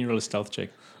 Talali, can you roll a stealth check?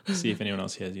 See if anyone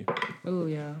else hears you. Oh,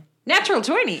 yeah. Natural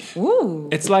 20. Ooh.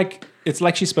 It's like it's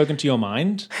like she's spoken to your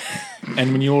mind.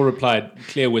 And when you all replied,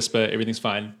 clear whisper, everything's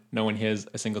fine. No one hears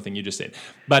a single thing you just said.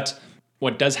 But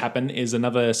what does happen is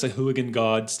another Sahuagin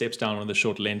guard steps down one of the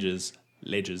short ledges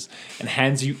and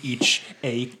hands you each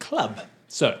a club.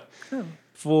 So,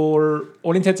 for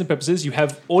all intents and purposes, you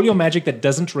have all your magic that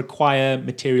doesn't require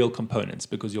material components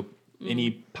because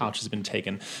any pouch has been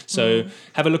taken. So,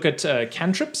 have a look at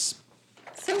cantrips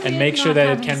and make sure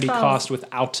that it can be cast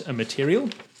without a material.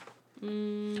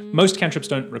 Most cantrips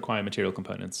don't require material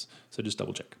components, so just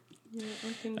double check.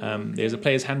 There's a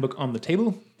player's handbook on the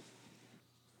table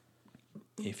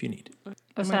if you need.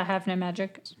 Also, I have no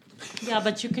magic. Yeah,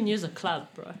 but you can use a club,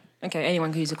 bro. Okay,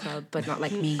 anyone can use a club, but not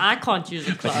like me. I can't use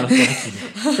a club.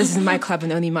 This is my club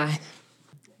and only mine.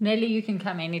 Nelly, you can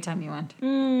come anytime you want.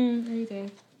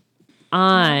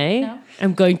 I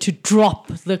am going to drop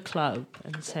the club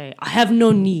and say, I have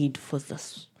no need for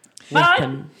this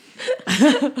weapon.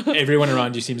 Everyone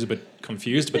around you seems a bit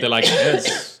confused, but they're like,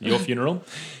 it's your funeral.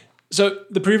 So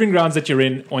the proving grounds that you're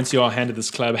in, once you are handed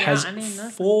this club, has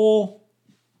 4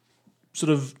 sort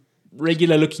of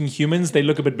regular-looking humans. They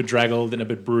look a bit bedraggled and a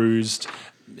bit bruised,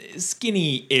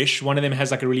 skinny-ish. One of them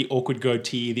has like a really awkward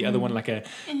goatee. The other one like a,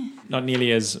 not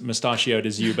nearly as mustachioed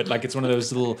as you, but like it's one of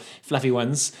those little fluffy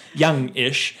ones,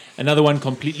 young-ish. Another one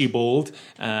completely bald,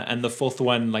 and the fourth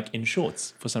one like in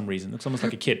shorts for some reason. Looks almost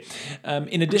like a kid.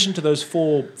 In addition to those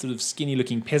 4 sort of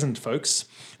skinny-looking peasant folks,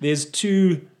 there's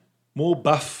 2 more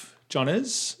buff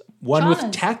Johners, one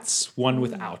with tats, one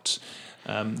without.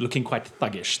 Looking quite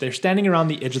thuggish. They're standing around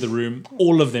the edge of the room.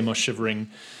 All of them are shivering.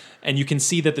 And you can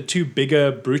see that the 2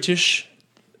 bigger, brutish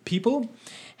people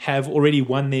have already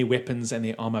won their weapons and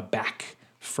their armor back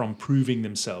from proving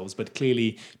themselves, but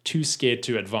clearly too scared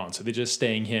to advance. So they're just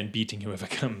staying here and beating whoever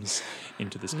comes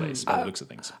into this place by the looks of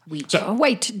things. Wait,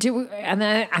 and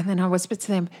then I whispered to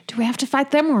them, do we have to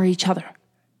fight them or each other?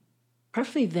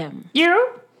 Preferably them.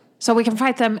 You? So we can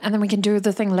fight them and then we can do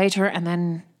the thing later and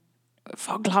then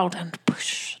fog cloud and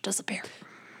push, disappear.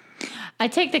 I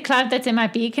take the club that's in my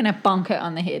beak and I bonk it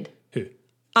on the head. Who?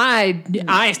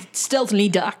 I stealthily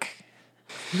duck.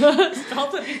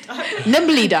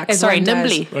 Nimbly duck. Everyone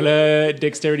Nimbly. Roll a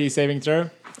dexterity saving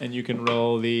throw, and you can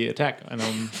roll the attack. And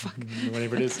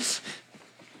whatever it is.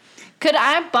 Could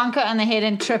I bonk it on the head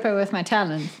and trip her with my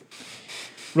talon?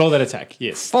 Roll that attack,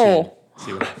 yes. 4. to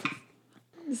See what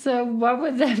happens. So what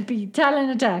would that be? Talon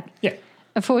attack. Yeah.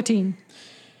 A 14.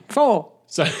 4.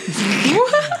 So,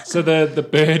 so the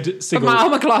bird Sigil. But my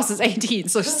armor class is 18,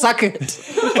 so suck it.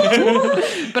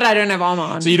 But I don't have armor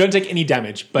on. So you don't take any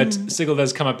damage, but Sigil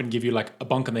does come up and give you like a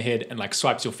bonk on the head and like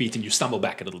swipes your feet and you stumble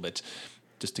back a little bit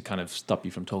just to kind of stop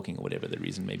you from talking or whatever the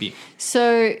reason may be.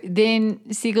 So then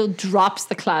Siegel drops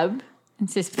the club and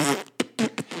says,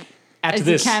 After as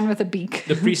this, he can with a beak.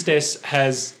 the priestess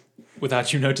has,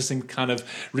 without you noticing, kind of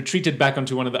retreated back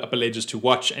onto one of the upper ledges to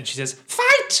watch, and she says,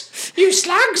 "Fight, you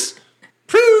slugs!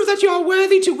 Prove that you are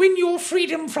worthy to win your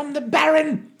freedom from the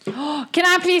Baron." Can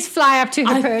I please fly up to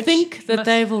her I perch? think that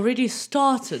they've already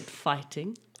started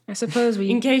fighting. I suppose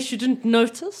In case you didn't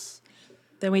notice.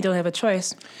 then we don't have a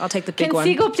choice. I'll take the big Can one.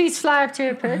 Siegel please fly up to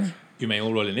her perch? You may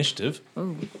all roll initiative.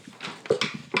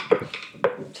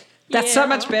 That's so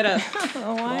much better.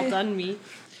 Well done, me.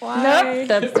 Nope,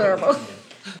 that's terrible.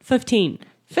 15.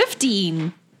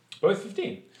 15. Both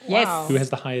 15. Yes. Who has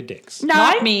the higher dex?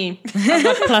 Not me.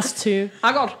 +2.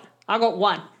 I got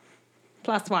 1.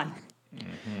 Plus 1.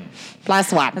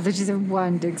 Plus 1. I thought you said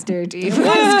 1 dexterity.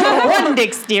 1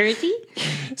 dexterity.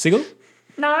 Sigil?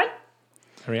 9.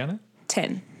 Ariana?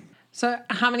 10. So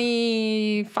how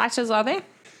many fighters are there?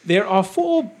 There are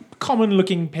 4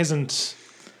 common-looking peasant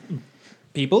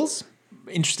peoples.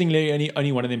 Interestingly,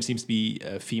 only one of them seems to be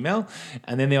female.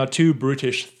 And then there are 2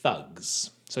 brutish thugs.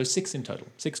 So 6 in total.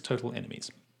 6 total enemies.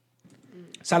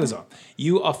 Salazar,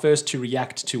 you are first to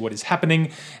react to what is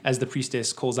happening as the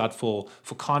priestess calls out for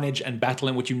carnage and battle.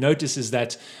 And what you notice is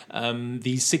that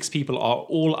these 6 people are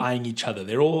all eyeing each other.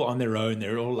 They're all on their own.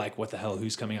 They're all like, what the hell?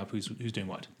 Who's coming up? Who's doing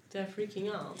what? They're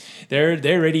freaking out.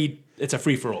 They're ready. It's a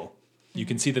free-for-all. You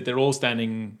can see that they're all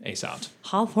standing ace out.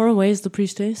 How far away is the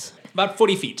priestess? About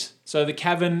 40 feet. So the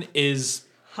cavern is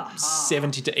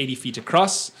 70 to 80 feet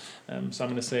across. So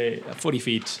I'm going to say 40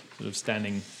 feet sort of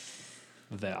standing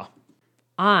there.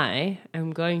 I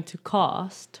am going to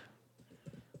cast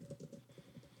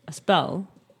a spell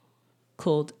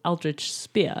called Eldritch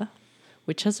Spear,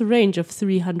 which has a range of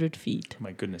 300 feet.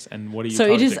 My goodness. And what are you So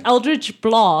targeting? it is Eldritch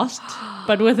Blast,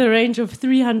 but with a range of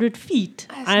 300 feet.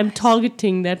 I am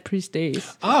targeting that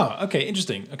priestess. Ah, okay,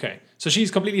 interesting. Okay. So she's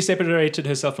completely separated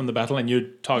herself from the battle and you're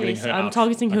targeting Yes, her I'm out.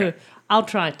 targeting her Okay.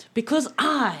 outright because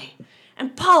I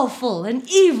am powerful and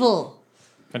evil.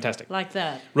 Fantastic. Like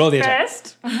that. Roll the attack.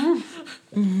 First?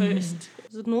 First.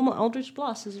 Is it normal Eldritch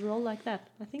Blast? Is it roll like that?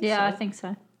 I think so. Yeah, I think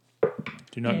so.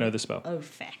 Do not know the spell. Oh,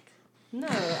 fuck. No,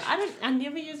 I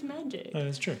never use magic. No,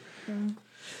 that's true.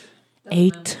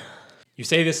 8. You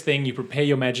say this thing, you prepare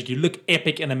your magic, you look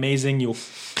epic and amazing, your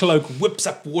cloak whips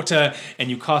up water, and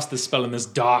you cast the spell, and this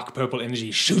dark purple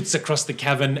energy shoots across the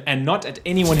cavern, and not at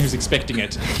anyone who's expecting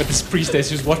it, but this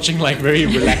priestess who's watching like very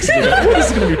relaxed. Like, oh,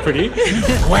 this is going to be pretty.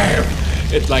 Wham!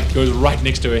 It like goes right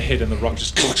next to her head, and the rock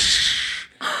just...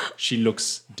 She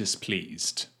looks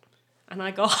displeased. And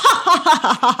I go, ha ha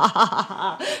ha ha ha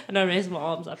ha, and I raise my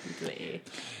arms up into the air.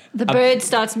 The bird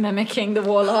starts mimicking the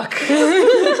warlock.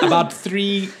 About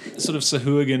 3 sort of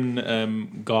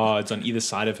Sahuagin guards on either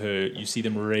side of her, you see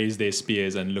them raise their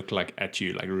spears and look like at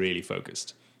you, like really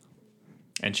focused.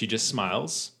 And she just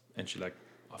smiles, and she like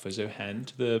offers her hand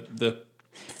to the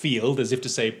field as if to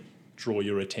say, draw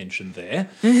your attention there.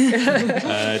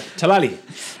 Talali.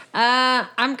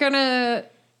 I'm gonna.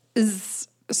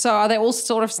 So are they all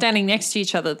sort of standing next to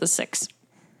each other? The 6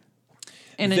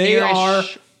 in a They newish are-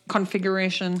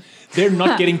 configuration They're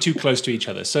not getting too close to each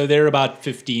other, so they're about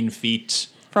 15 feet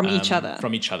from each other.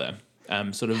 From each other,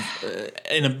 sort of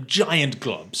in a giant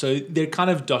glob. So they're kind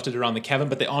of dotted around the cavern,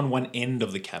 but they're on one end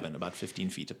of the cavern, about 15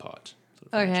 feet apart. Sort of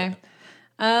from each Okay.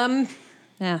 other.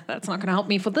 Yeah, that's not going to help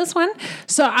me for this one.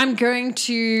 So I'm going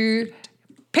to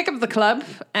pick up the club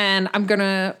and I'm going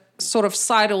to sort of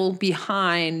sidle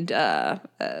behind the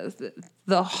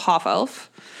half elf,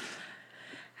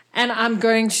 and I'm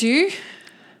going to.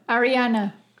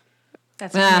 Ariana.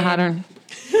 That's I don't.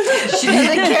 She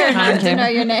doesn't care enough to know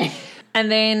your name.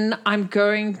 And then I'm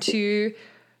going to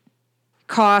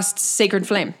cast Sacred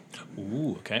Flame.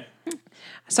 Ooh, okay.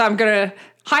 So I'm going to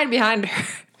hide behind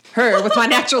her with my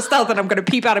natural stealth, and I'm going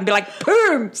to peep out and be like,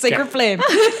 boom, Sacred Okay. Flame.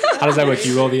 How does that work?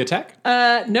 You roll the attack?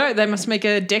 No, they must make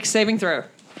a dex saving throw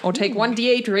or take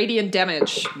 1d8 radiant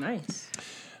damage. nice.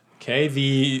 Okay,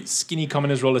 the skinny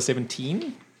commoners roll a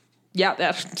 17, Yeah,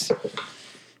 that.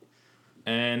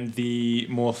 and the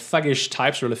more thuggish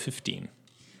types roll a 15.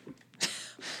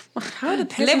 How the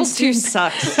Level 2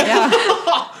 sucks. Yeah.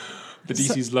 The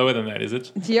DC is lower than that, is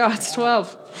it? Yeah, it's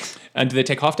 12. And do they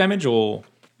take half damage or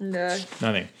No.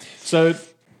 nothing? So,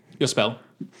 your spell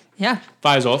Yeah.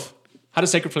 fires off. How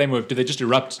does Sacred Flame work? Do they just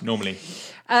erupt normally?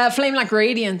 Flame like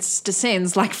radiance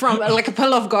descends like from like a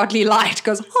pillar of godly light.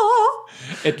 Goes, oh.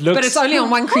 It looks... But it's only on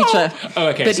one creature. Oh,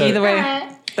 okay. But so either way,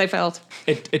 they failed.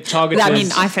 it targets... I mean,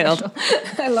 I failed.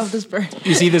 I love this bird.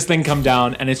 You see this thing come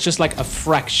down, and it's just like a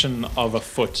fraction of a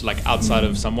foot, like outside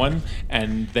of someone,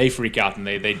 and they freak out and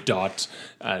they dart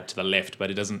to the left, but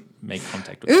it doesn't make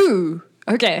contact with them. Ooh,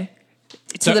 okay.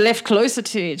 To So- the left, closer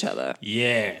to each other.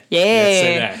 Yeah. Yeah. Let's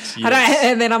say that. And, Yes.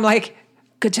 and then I'm like,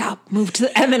 good job, move to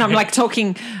the... And then I'm like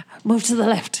talking, move to the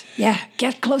left. Yeah,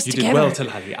 get close You did together. well,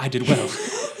 Talali. I did well.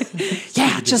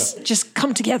 Yeah, just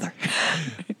come together.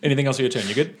 Anything else for your turn?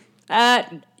 You good?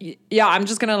 Yeah, I'm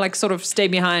just gonna like sort of stay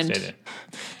behind Stay there.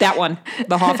 that one,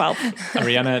 the half elf,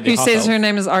 Ariana, the who half says elf. her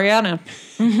name is Ariana.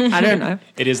 I don't know.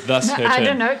 It is thus her I turn.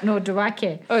 don't know, nor do I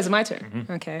care. Oh, is it my turn?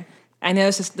 Okay. I know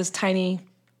it's just this tiny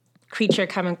creature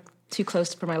coming too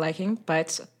close for my liking,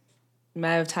 but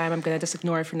matter of time, I'm going to just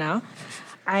ignore it for now.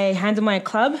 I handle my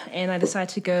club, and I decide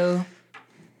to go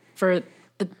for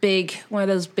one of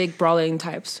those big brawling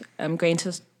types. I'm going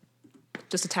to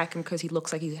just attack him because he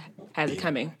looks like he has it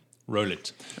coming. Roll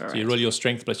it. So you right. roll your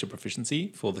strength plus your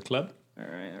proficiency for the club. All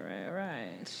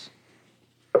right.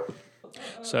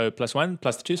 So +1,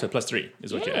 +2, so +3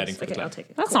 is what you're adding for the Okay, club. I'll take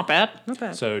it. That's not bad. Not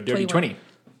bad. So dirty 21.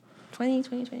 20.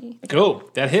 20. Okay. Cool.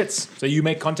 That hits. So you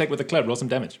make contact with the club. Roll some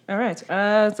damage. All right.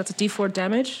 That's a D4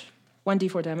 damage.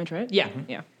 1d4 damage, right? Yeah.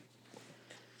 Yeah.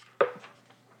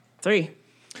 3.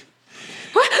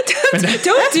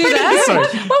 Don't do that. Sorry.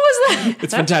 What was that?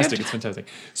 It's fantastic. It's fantastic.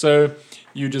 So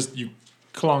you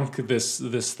clonk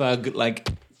this thug like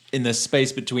in the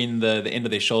space between the end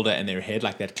of their shoulder and their head,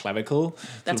 like that clavicle.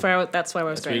 That's why I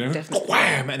was Where you trying. go, Definitely.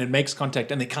 wham, and it makes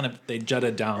contact, and they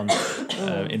judder down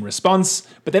in response.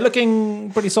 But they're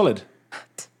looking pretty solid.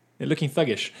 They're looking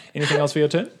thuggish. Anything else for your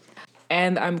turn?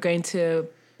 And I'm going to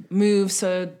move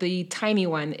so the tiny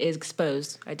one is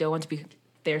exposed. I don't want to be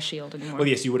their shield anymore. Well,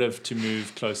 yes, you would have to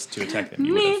move close to attack them.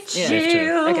 You would have left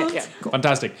her. Okay, yeah, cool.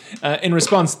 Fantastic. In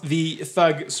response, the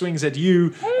thug swings at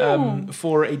you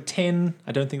for a 10.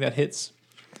 I don't think that hits.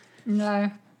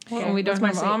 No. Well, we don't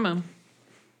what's have my armor.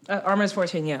 Armor is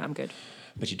 14, yeah, I'm good.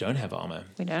 But you don't have armor.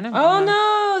 We don't have Oh armor.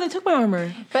 no, they took my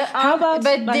armor. But How about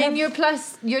but I then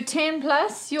have- your 10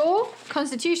 plus your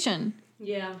constitution.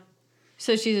 Yeah.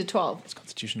 So she's a 12. It's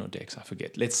Constitution or Dex, I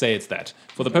forget. Let's say it's that.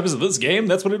 For the purpose of this game,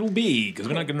 that's what it'll be, because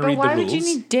we're not going to But read why the would rules.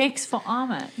 you need dex for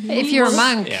armor? If you're a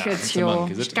monk, Yeah, it's it's a your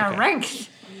monk, is it? Okay. Strength.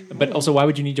 But also, why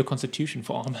would you need your Constitution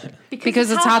for armor?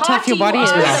 Because it's how tough your body is.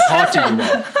 How hard you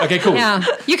are. Okay, cool. Yeah,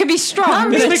 you can be strong. How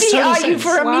This meaty makes total are you sense.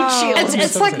 for a meat shield?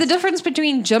 It's like the difference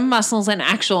between gym muscles and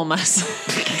actual muscle.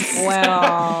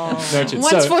 Wow. Noted. One's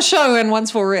So, for show and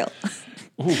one's for real.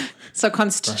 ooh, So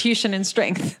constitution and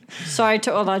strength. Sorry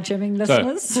to all our gymming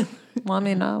listeners. Well, I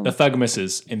mean, no. the thug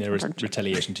misses in their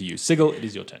retaliation to you. Sigil, it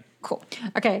is your turn. Cool.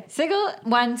 Okay, Sigil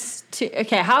wants to.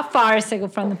 Okay, how far is Sigil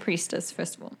from the priestess,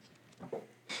 first of all?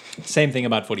 Same thing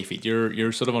about 40 feet.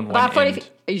 You're sort of on one About 40 end.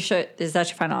 feet. Are you sure? Is that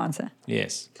your final answer?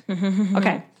 Yes.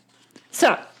 Okay.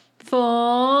 So,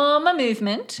 for my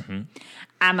movement,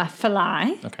 I'm a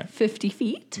fly. Okay. 50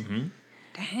 feet.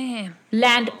 Damn.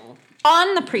 Land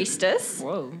on the priestess.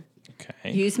 Whoa.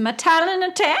 Okay. Use my talon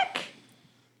attack.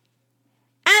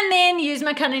 And then use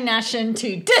my cunning action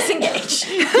to disengage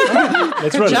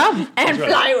Let's roll job. and Right.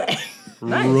 fly away.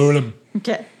 it. Roll him.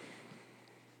 Okay.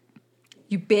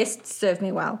 You best serve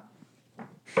me well.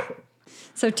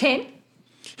 So 10.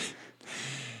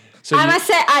 So I you, must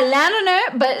say, I land on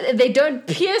her, but they don't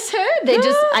pierce her.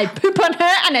 I poop on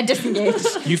her and I disengage.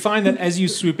 you find that as you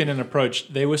swoop in and approach,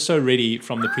 they were so ready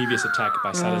from the previous attack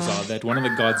by Salazar that one of the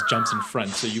guards jumps in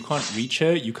front, so you can't reach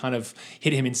her. You kind of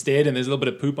hit him instead, and there's a little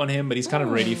bit of poop on him, but he's kind of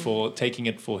ready for taking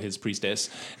it for his priestess.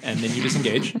 And then you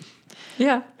disengage,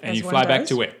 Yeah. and As you one fly back does.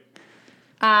 to where?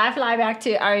 I fly back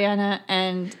to Ariana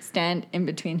and stand in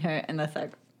between her and the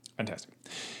thug. Fantastic.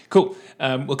 Cool.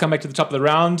 We'll come back to the top of the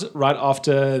round right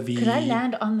after the. Could I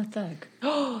land on the thug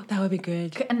That would be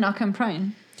good. and knock him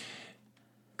prone?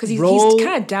 Because he's Roll-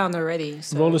 kind of down already.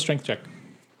 So. Roll a strength check.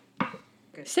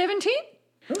 17?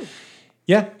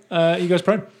 Yeah, he goes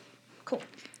prone. Cool.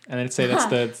 And then let's say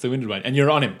that's the wounded one. And you're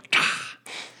on him.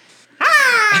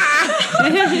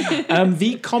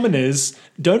 The commoners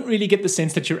don't really get the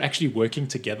sense that you're actually working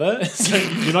together. So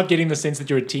you're not getting the sense that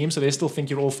you're a team. So they still think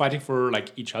you're all fighting for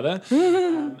like each other.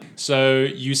 So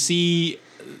you see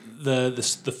the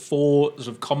four sort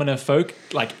of commoner folk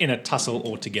like in a tussle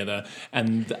all together,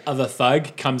 and the other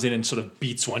thug comes in and sort of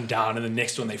beats one down, and the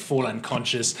next one they fall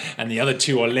unconscious, and the other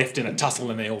two are left in a tussle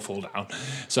and they all fall down.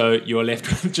 So you're left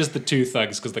with just the two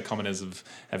thugs because the commoners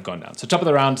have gone down. So top of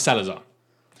the round, Salazar.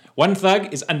 One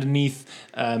thug is underneath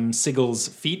Sigil's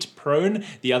feet, prone.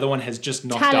 The other one has just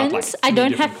knocked out like Talons? three I don't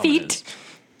different have feet.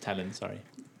 commoners. Talons, sorry.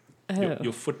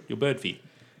 Oh. Your bird feet.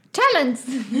 Talons!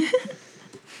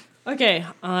 Okay,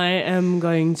 I am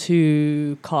going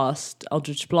to cast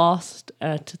Eldritch Blast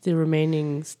at the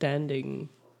remaining standing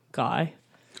guy.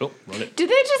 Cool, roll it. Do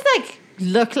they just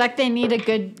look like they need a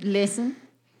good lesson?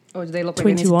 Or do they look like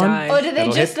they need to 21. die? Or do they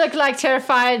That'll just hit. look like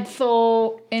terrified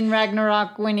Thor in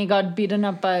Ragnarok when he got beaten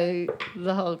up by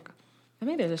the Hulk? I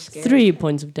mean, they're just scared. 3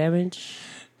 points of damage.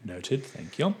 Noted,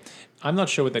 thank you. I'm not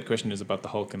sure what that question is about the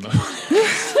Hulk and the.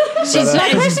 My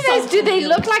question is, do they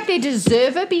look like they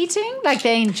deserve a beating? Like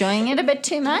they're enjoying it a bit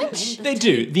too much? They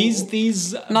do.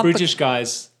 These Not British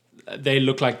guys, they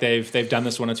look like they've done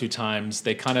this one or two times.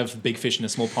 They're kind of big fish in a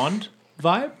small pond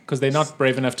vibe because they're not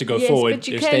brave enough to go Yes, forward. but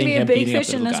you They're can staying be here a big beating up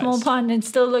fish in little a small guys. pond and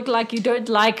still look like you don't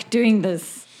like doing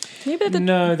this. Maybe the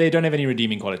No, they don't have any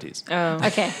redeeming qualities.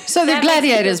 Okay. So they're That makes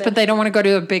gladiators, people but they don't want to go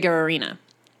to a bigger arena.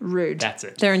 rude. That's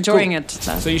it. They're enjoying Cool. it.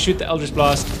 So you shoot the Eldritch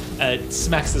Blast, it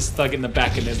smacks this thug in the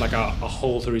back, and there's like a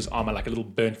hole through his armor, like a little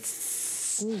burnt.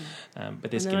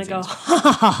 But there's And then I skins go, in. ha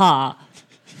ha ha ha.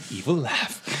 Evil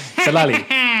laugh. Salali.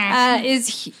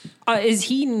 Is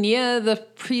he near the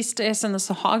priestess and the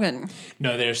Sahagin?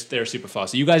 No, they're super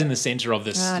fast. So you guys in the center of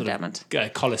this sort damn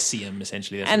of coliseum,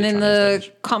 essentially. That's And what then they're trying to the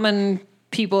establish. common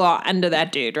people are under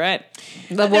that dude, right?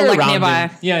 They're They're like around nearby.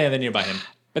 him. Yeah, they're nearby him.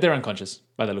 But they're unconscious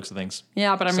by the looks of things.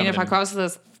 Yeah, but I Some mean, of if I them- cast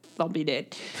this, they'll be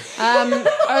dead.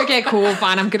 Okay, cool,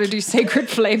 fine. I'm gonna do Sacred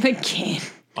Flame again.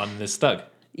 On this thug.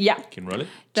 Yeah. Can you roll it?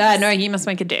 No, he must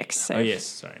make a dex. So. Oh, yes,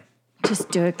 sorry. Just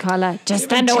do it, Carla. Just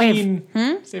stand away.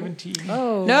 17.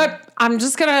 oh Nope. I'm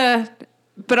just gonna.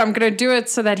 But I'm gonna do it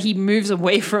so that he moves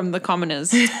away from the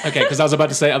commoners. Okay, because I was about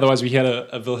to say, otherwise we hear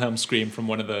a Wilhelm scream from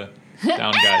one of the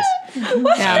down guys.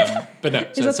 Yeah. But no,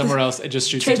 so it's somewhere else. It just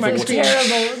shoots into the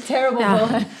water. Terrible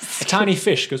Yeah. A tiny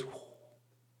fish goes.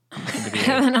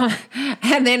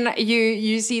 And then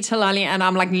you see Talali, and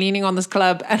I'm like leaning on this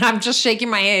club, and I'm just shaking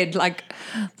my head like,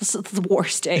 this is the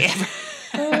worst day ever.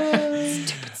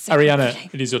 Ariana,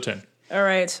 it is your turn. All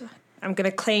right. I'm going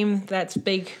to claim that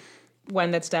big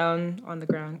one that's down on the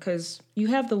ground because you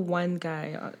have the one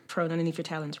guy prone underneath your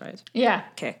talons, right? Yeah.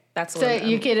 Okay. That's the So one.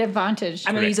 you get advantage.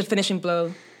 I'm going to use a Correct. finishing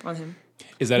blow on him.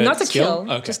 Is that Not a to skill?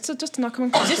 kill, Okay. just to knock him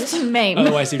unconscious. Just to maim.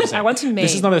 Oh, I see what you're saying. I want to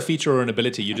This is maim. not a feature or an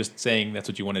ability. You're just saying that's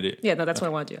what you want to do. Yeah, no, that's what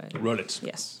I want to do. Roll it.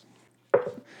 Yes.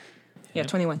 Yeah,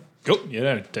 21. Cool.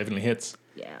 Yeah, it definitely hits.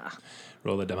 Yeah.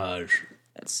 Roll the damage.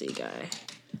 Let's see, guy.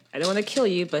 I don't want to kill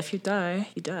you, but if you die,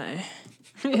 you die.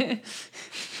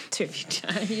 If you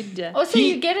die, you die. Also,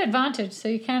 you get advantage, so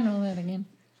you can roll that again.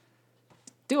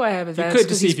 Do I have You advantage? could to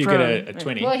 'cause see he's if you prone? get a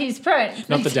 20. Well, he's prone.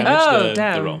 Not the damage, Oh, the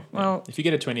damn. roll. Yeah. Well- If you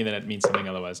get a 20, then it means something,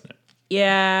 otherwise, no.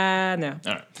 Yeah, no.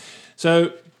 All right.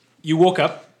 So you walk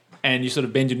up and you sort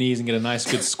of bend your knees and get a nice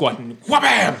good squat and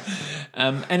wham!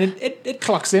 And it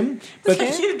clocks him. But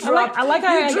I like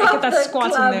how I get that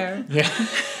squat in there. yeah,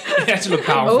 it has to look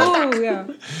powerful. Oh, yeah.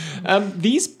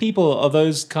 These people are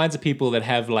those kinds of people that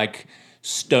have like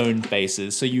stone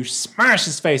faces. So you smash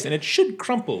his face and it should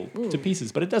crumple to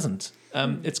pieces, but it doesn't.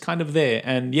 It's kind of there.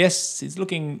 And yes, he's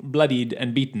looking bloodied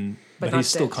and beaten, but not he's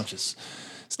still dead. conscious.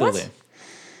 Still What? there.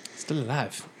 Still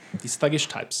alive. These thuggish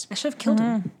types. I should have killed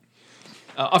him.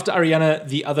 After Ariana,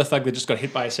 the other thug that just got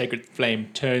hit by a sacred flame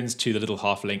turns to the little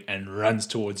halfling and runs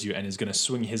towards you and is going to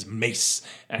swing his mace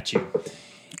at you.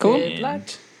 Cool.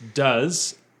 And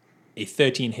does a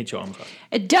 13 hit your armor class?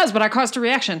 It does, but I cast a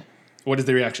reaction. What is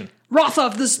the reaction? Wrath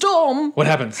of the Storm. What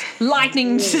happens?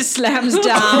 Lightning slams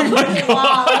down.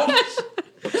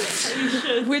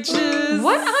 Which is...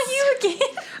 What are you again?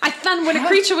 When a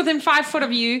creature within 5 foot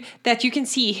of you that you can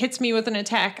see hits me with an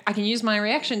attack, I can use my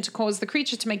reaction to cause the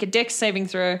creature to make a dex saving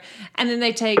throw, and then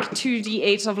they take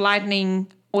 2d8 of lightning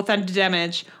or thunder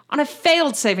damage on a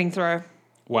failed saving throw.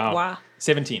 Wow. Wow.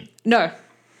 17. No.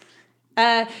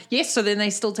 Yes, so then they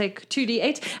still take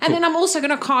 2d8. And then I'm also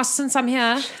going to cast, since I'm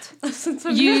here,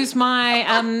 use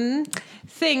my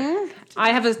thing.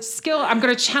 I have a skill. I'm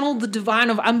going to channel the Divine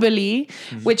of Umberlee,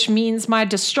 which means my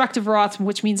Destructive Wrath,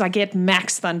 which means I get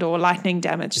max thunder or lightning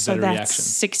damage. Is So that a that's reaction?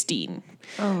 16.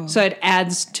 So it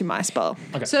adds to my spell.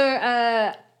 Okay. So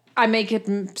I make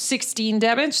it 16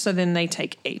 damage, so then they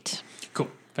take 8. Cool.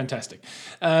 Fantastic.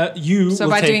 You So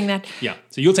will by take, doing that- Yeah.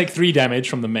 So you'll take 3 damage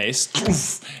from the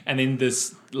mace. And then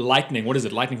this lightning. What is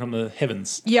it? Lightning from the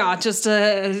heavens. Yeah, just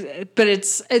but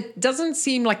it doesn't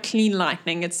seem like clean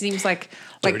lightning. It seems like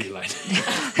Dirty lightning.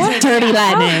 what dirty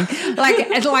lightning?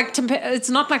 It's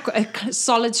not like a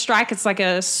solid strike. It's like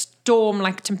a storm,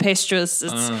 like tempestuous.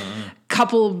 It's a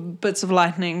couple bits of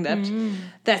lightning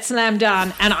that slam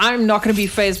down, and I'm not going to be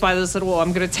fazed by this at all.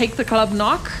 I'm going to take the club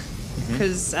knock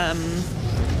because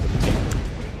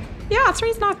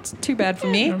 3's not too bad for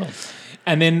me.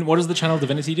 And then what does the channel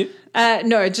divinity do?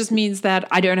 No, it just means that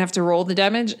I don't have to roll the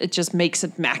damage. It just makes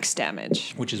it max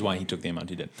damage. Which is why he took the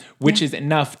amount he did. Which is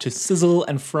enough to sizzle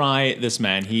and fry this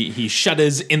man. He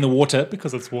shudders in the water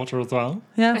because it's water as well.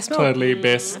 Yeah. I smell, Totally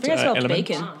best I think I smell element.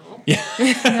 bacon.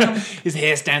 His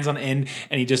hair stands on end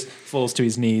and he just falls to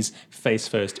his knees face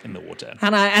first in the water.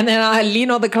 And then I lean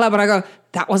on the club and I go,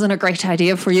 that wasn't a great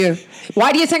idea for you.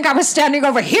 Why do you think I was standing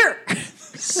over here?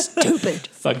 Stupid.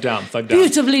 Thug down, thug down.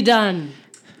 Beautifully done.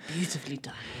 Beautifully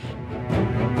done.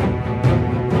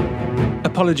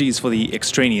 Apologies for the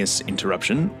extraneous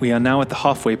interruption. We are now at the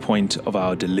halfway point of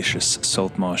our delicious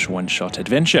Saltmarsh one-shot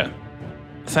adventure.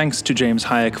 Thanks to James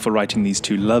Hayek for writing these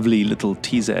 2 lovely little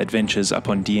teaser adventures up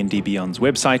on D&D Beyond's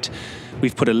website.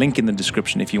 We've put a link in the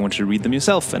description if you want to read them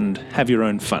yourself and have your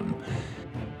own fun.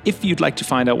 If you'd like to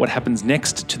find out what happens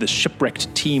next to the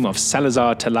shipwrecked team of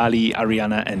Salazar, Talali,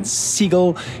 Ariana, and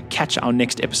Siegel, catch our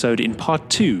next episode in part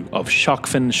 2 of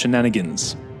Sharkfin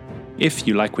Shenanigans. If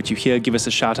you like what you hear, give us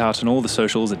a shout out on all the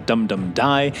socials at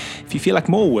DumDumDie. If you feel like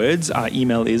more words, our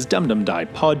email is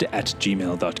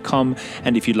dumdumdiepod@gmail.com.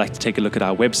 And if you'd like to take a look at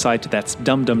our website, that's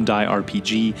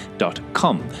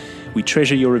dumdumdierpg.com. We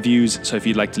treasure your reviews, so if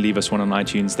you'd like to leave us one on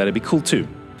iTunes, that'd be cool too.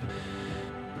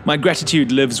 My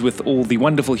gratitude lives with all the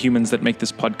wonderful humans that make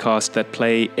this podcast, that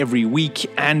play every week,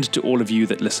 and to all of you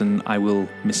that listen. I will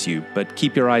miss you, but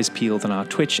keep your eyes peeled on our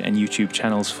Twitch and YouTube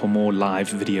channels for more live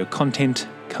video content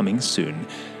coming soon.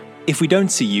 If we don't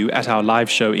see you at our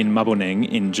live show in Maboneng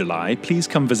in July, please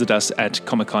come visit us at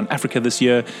Comic-Con Africa this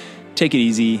year. Take it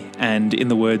easy, and in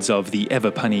the words of the ever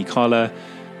punny Carla,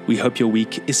 we hope your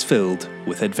week is filled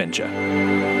with adventure.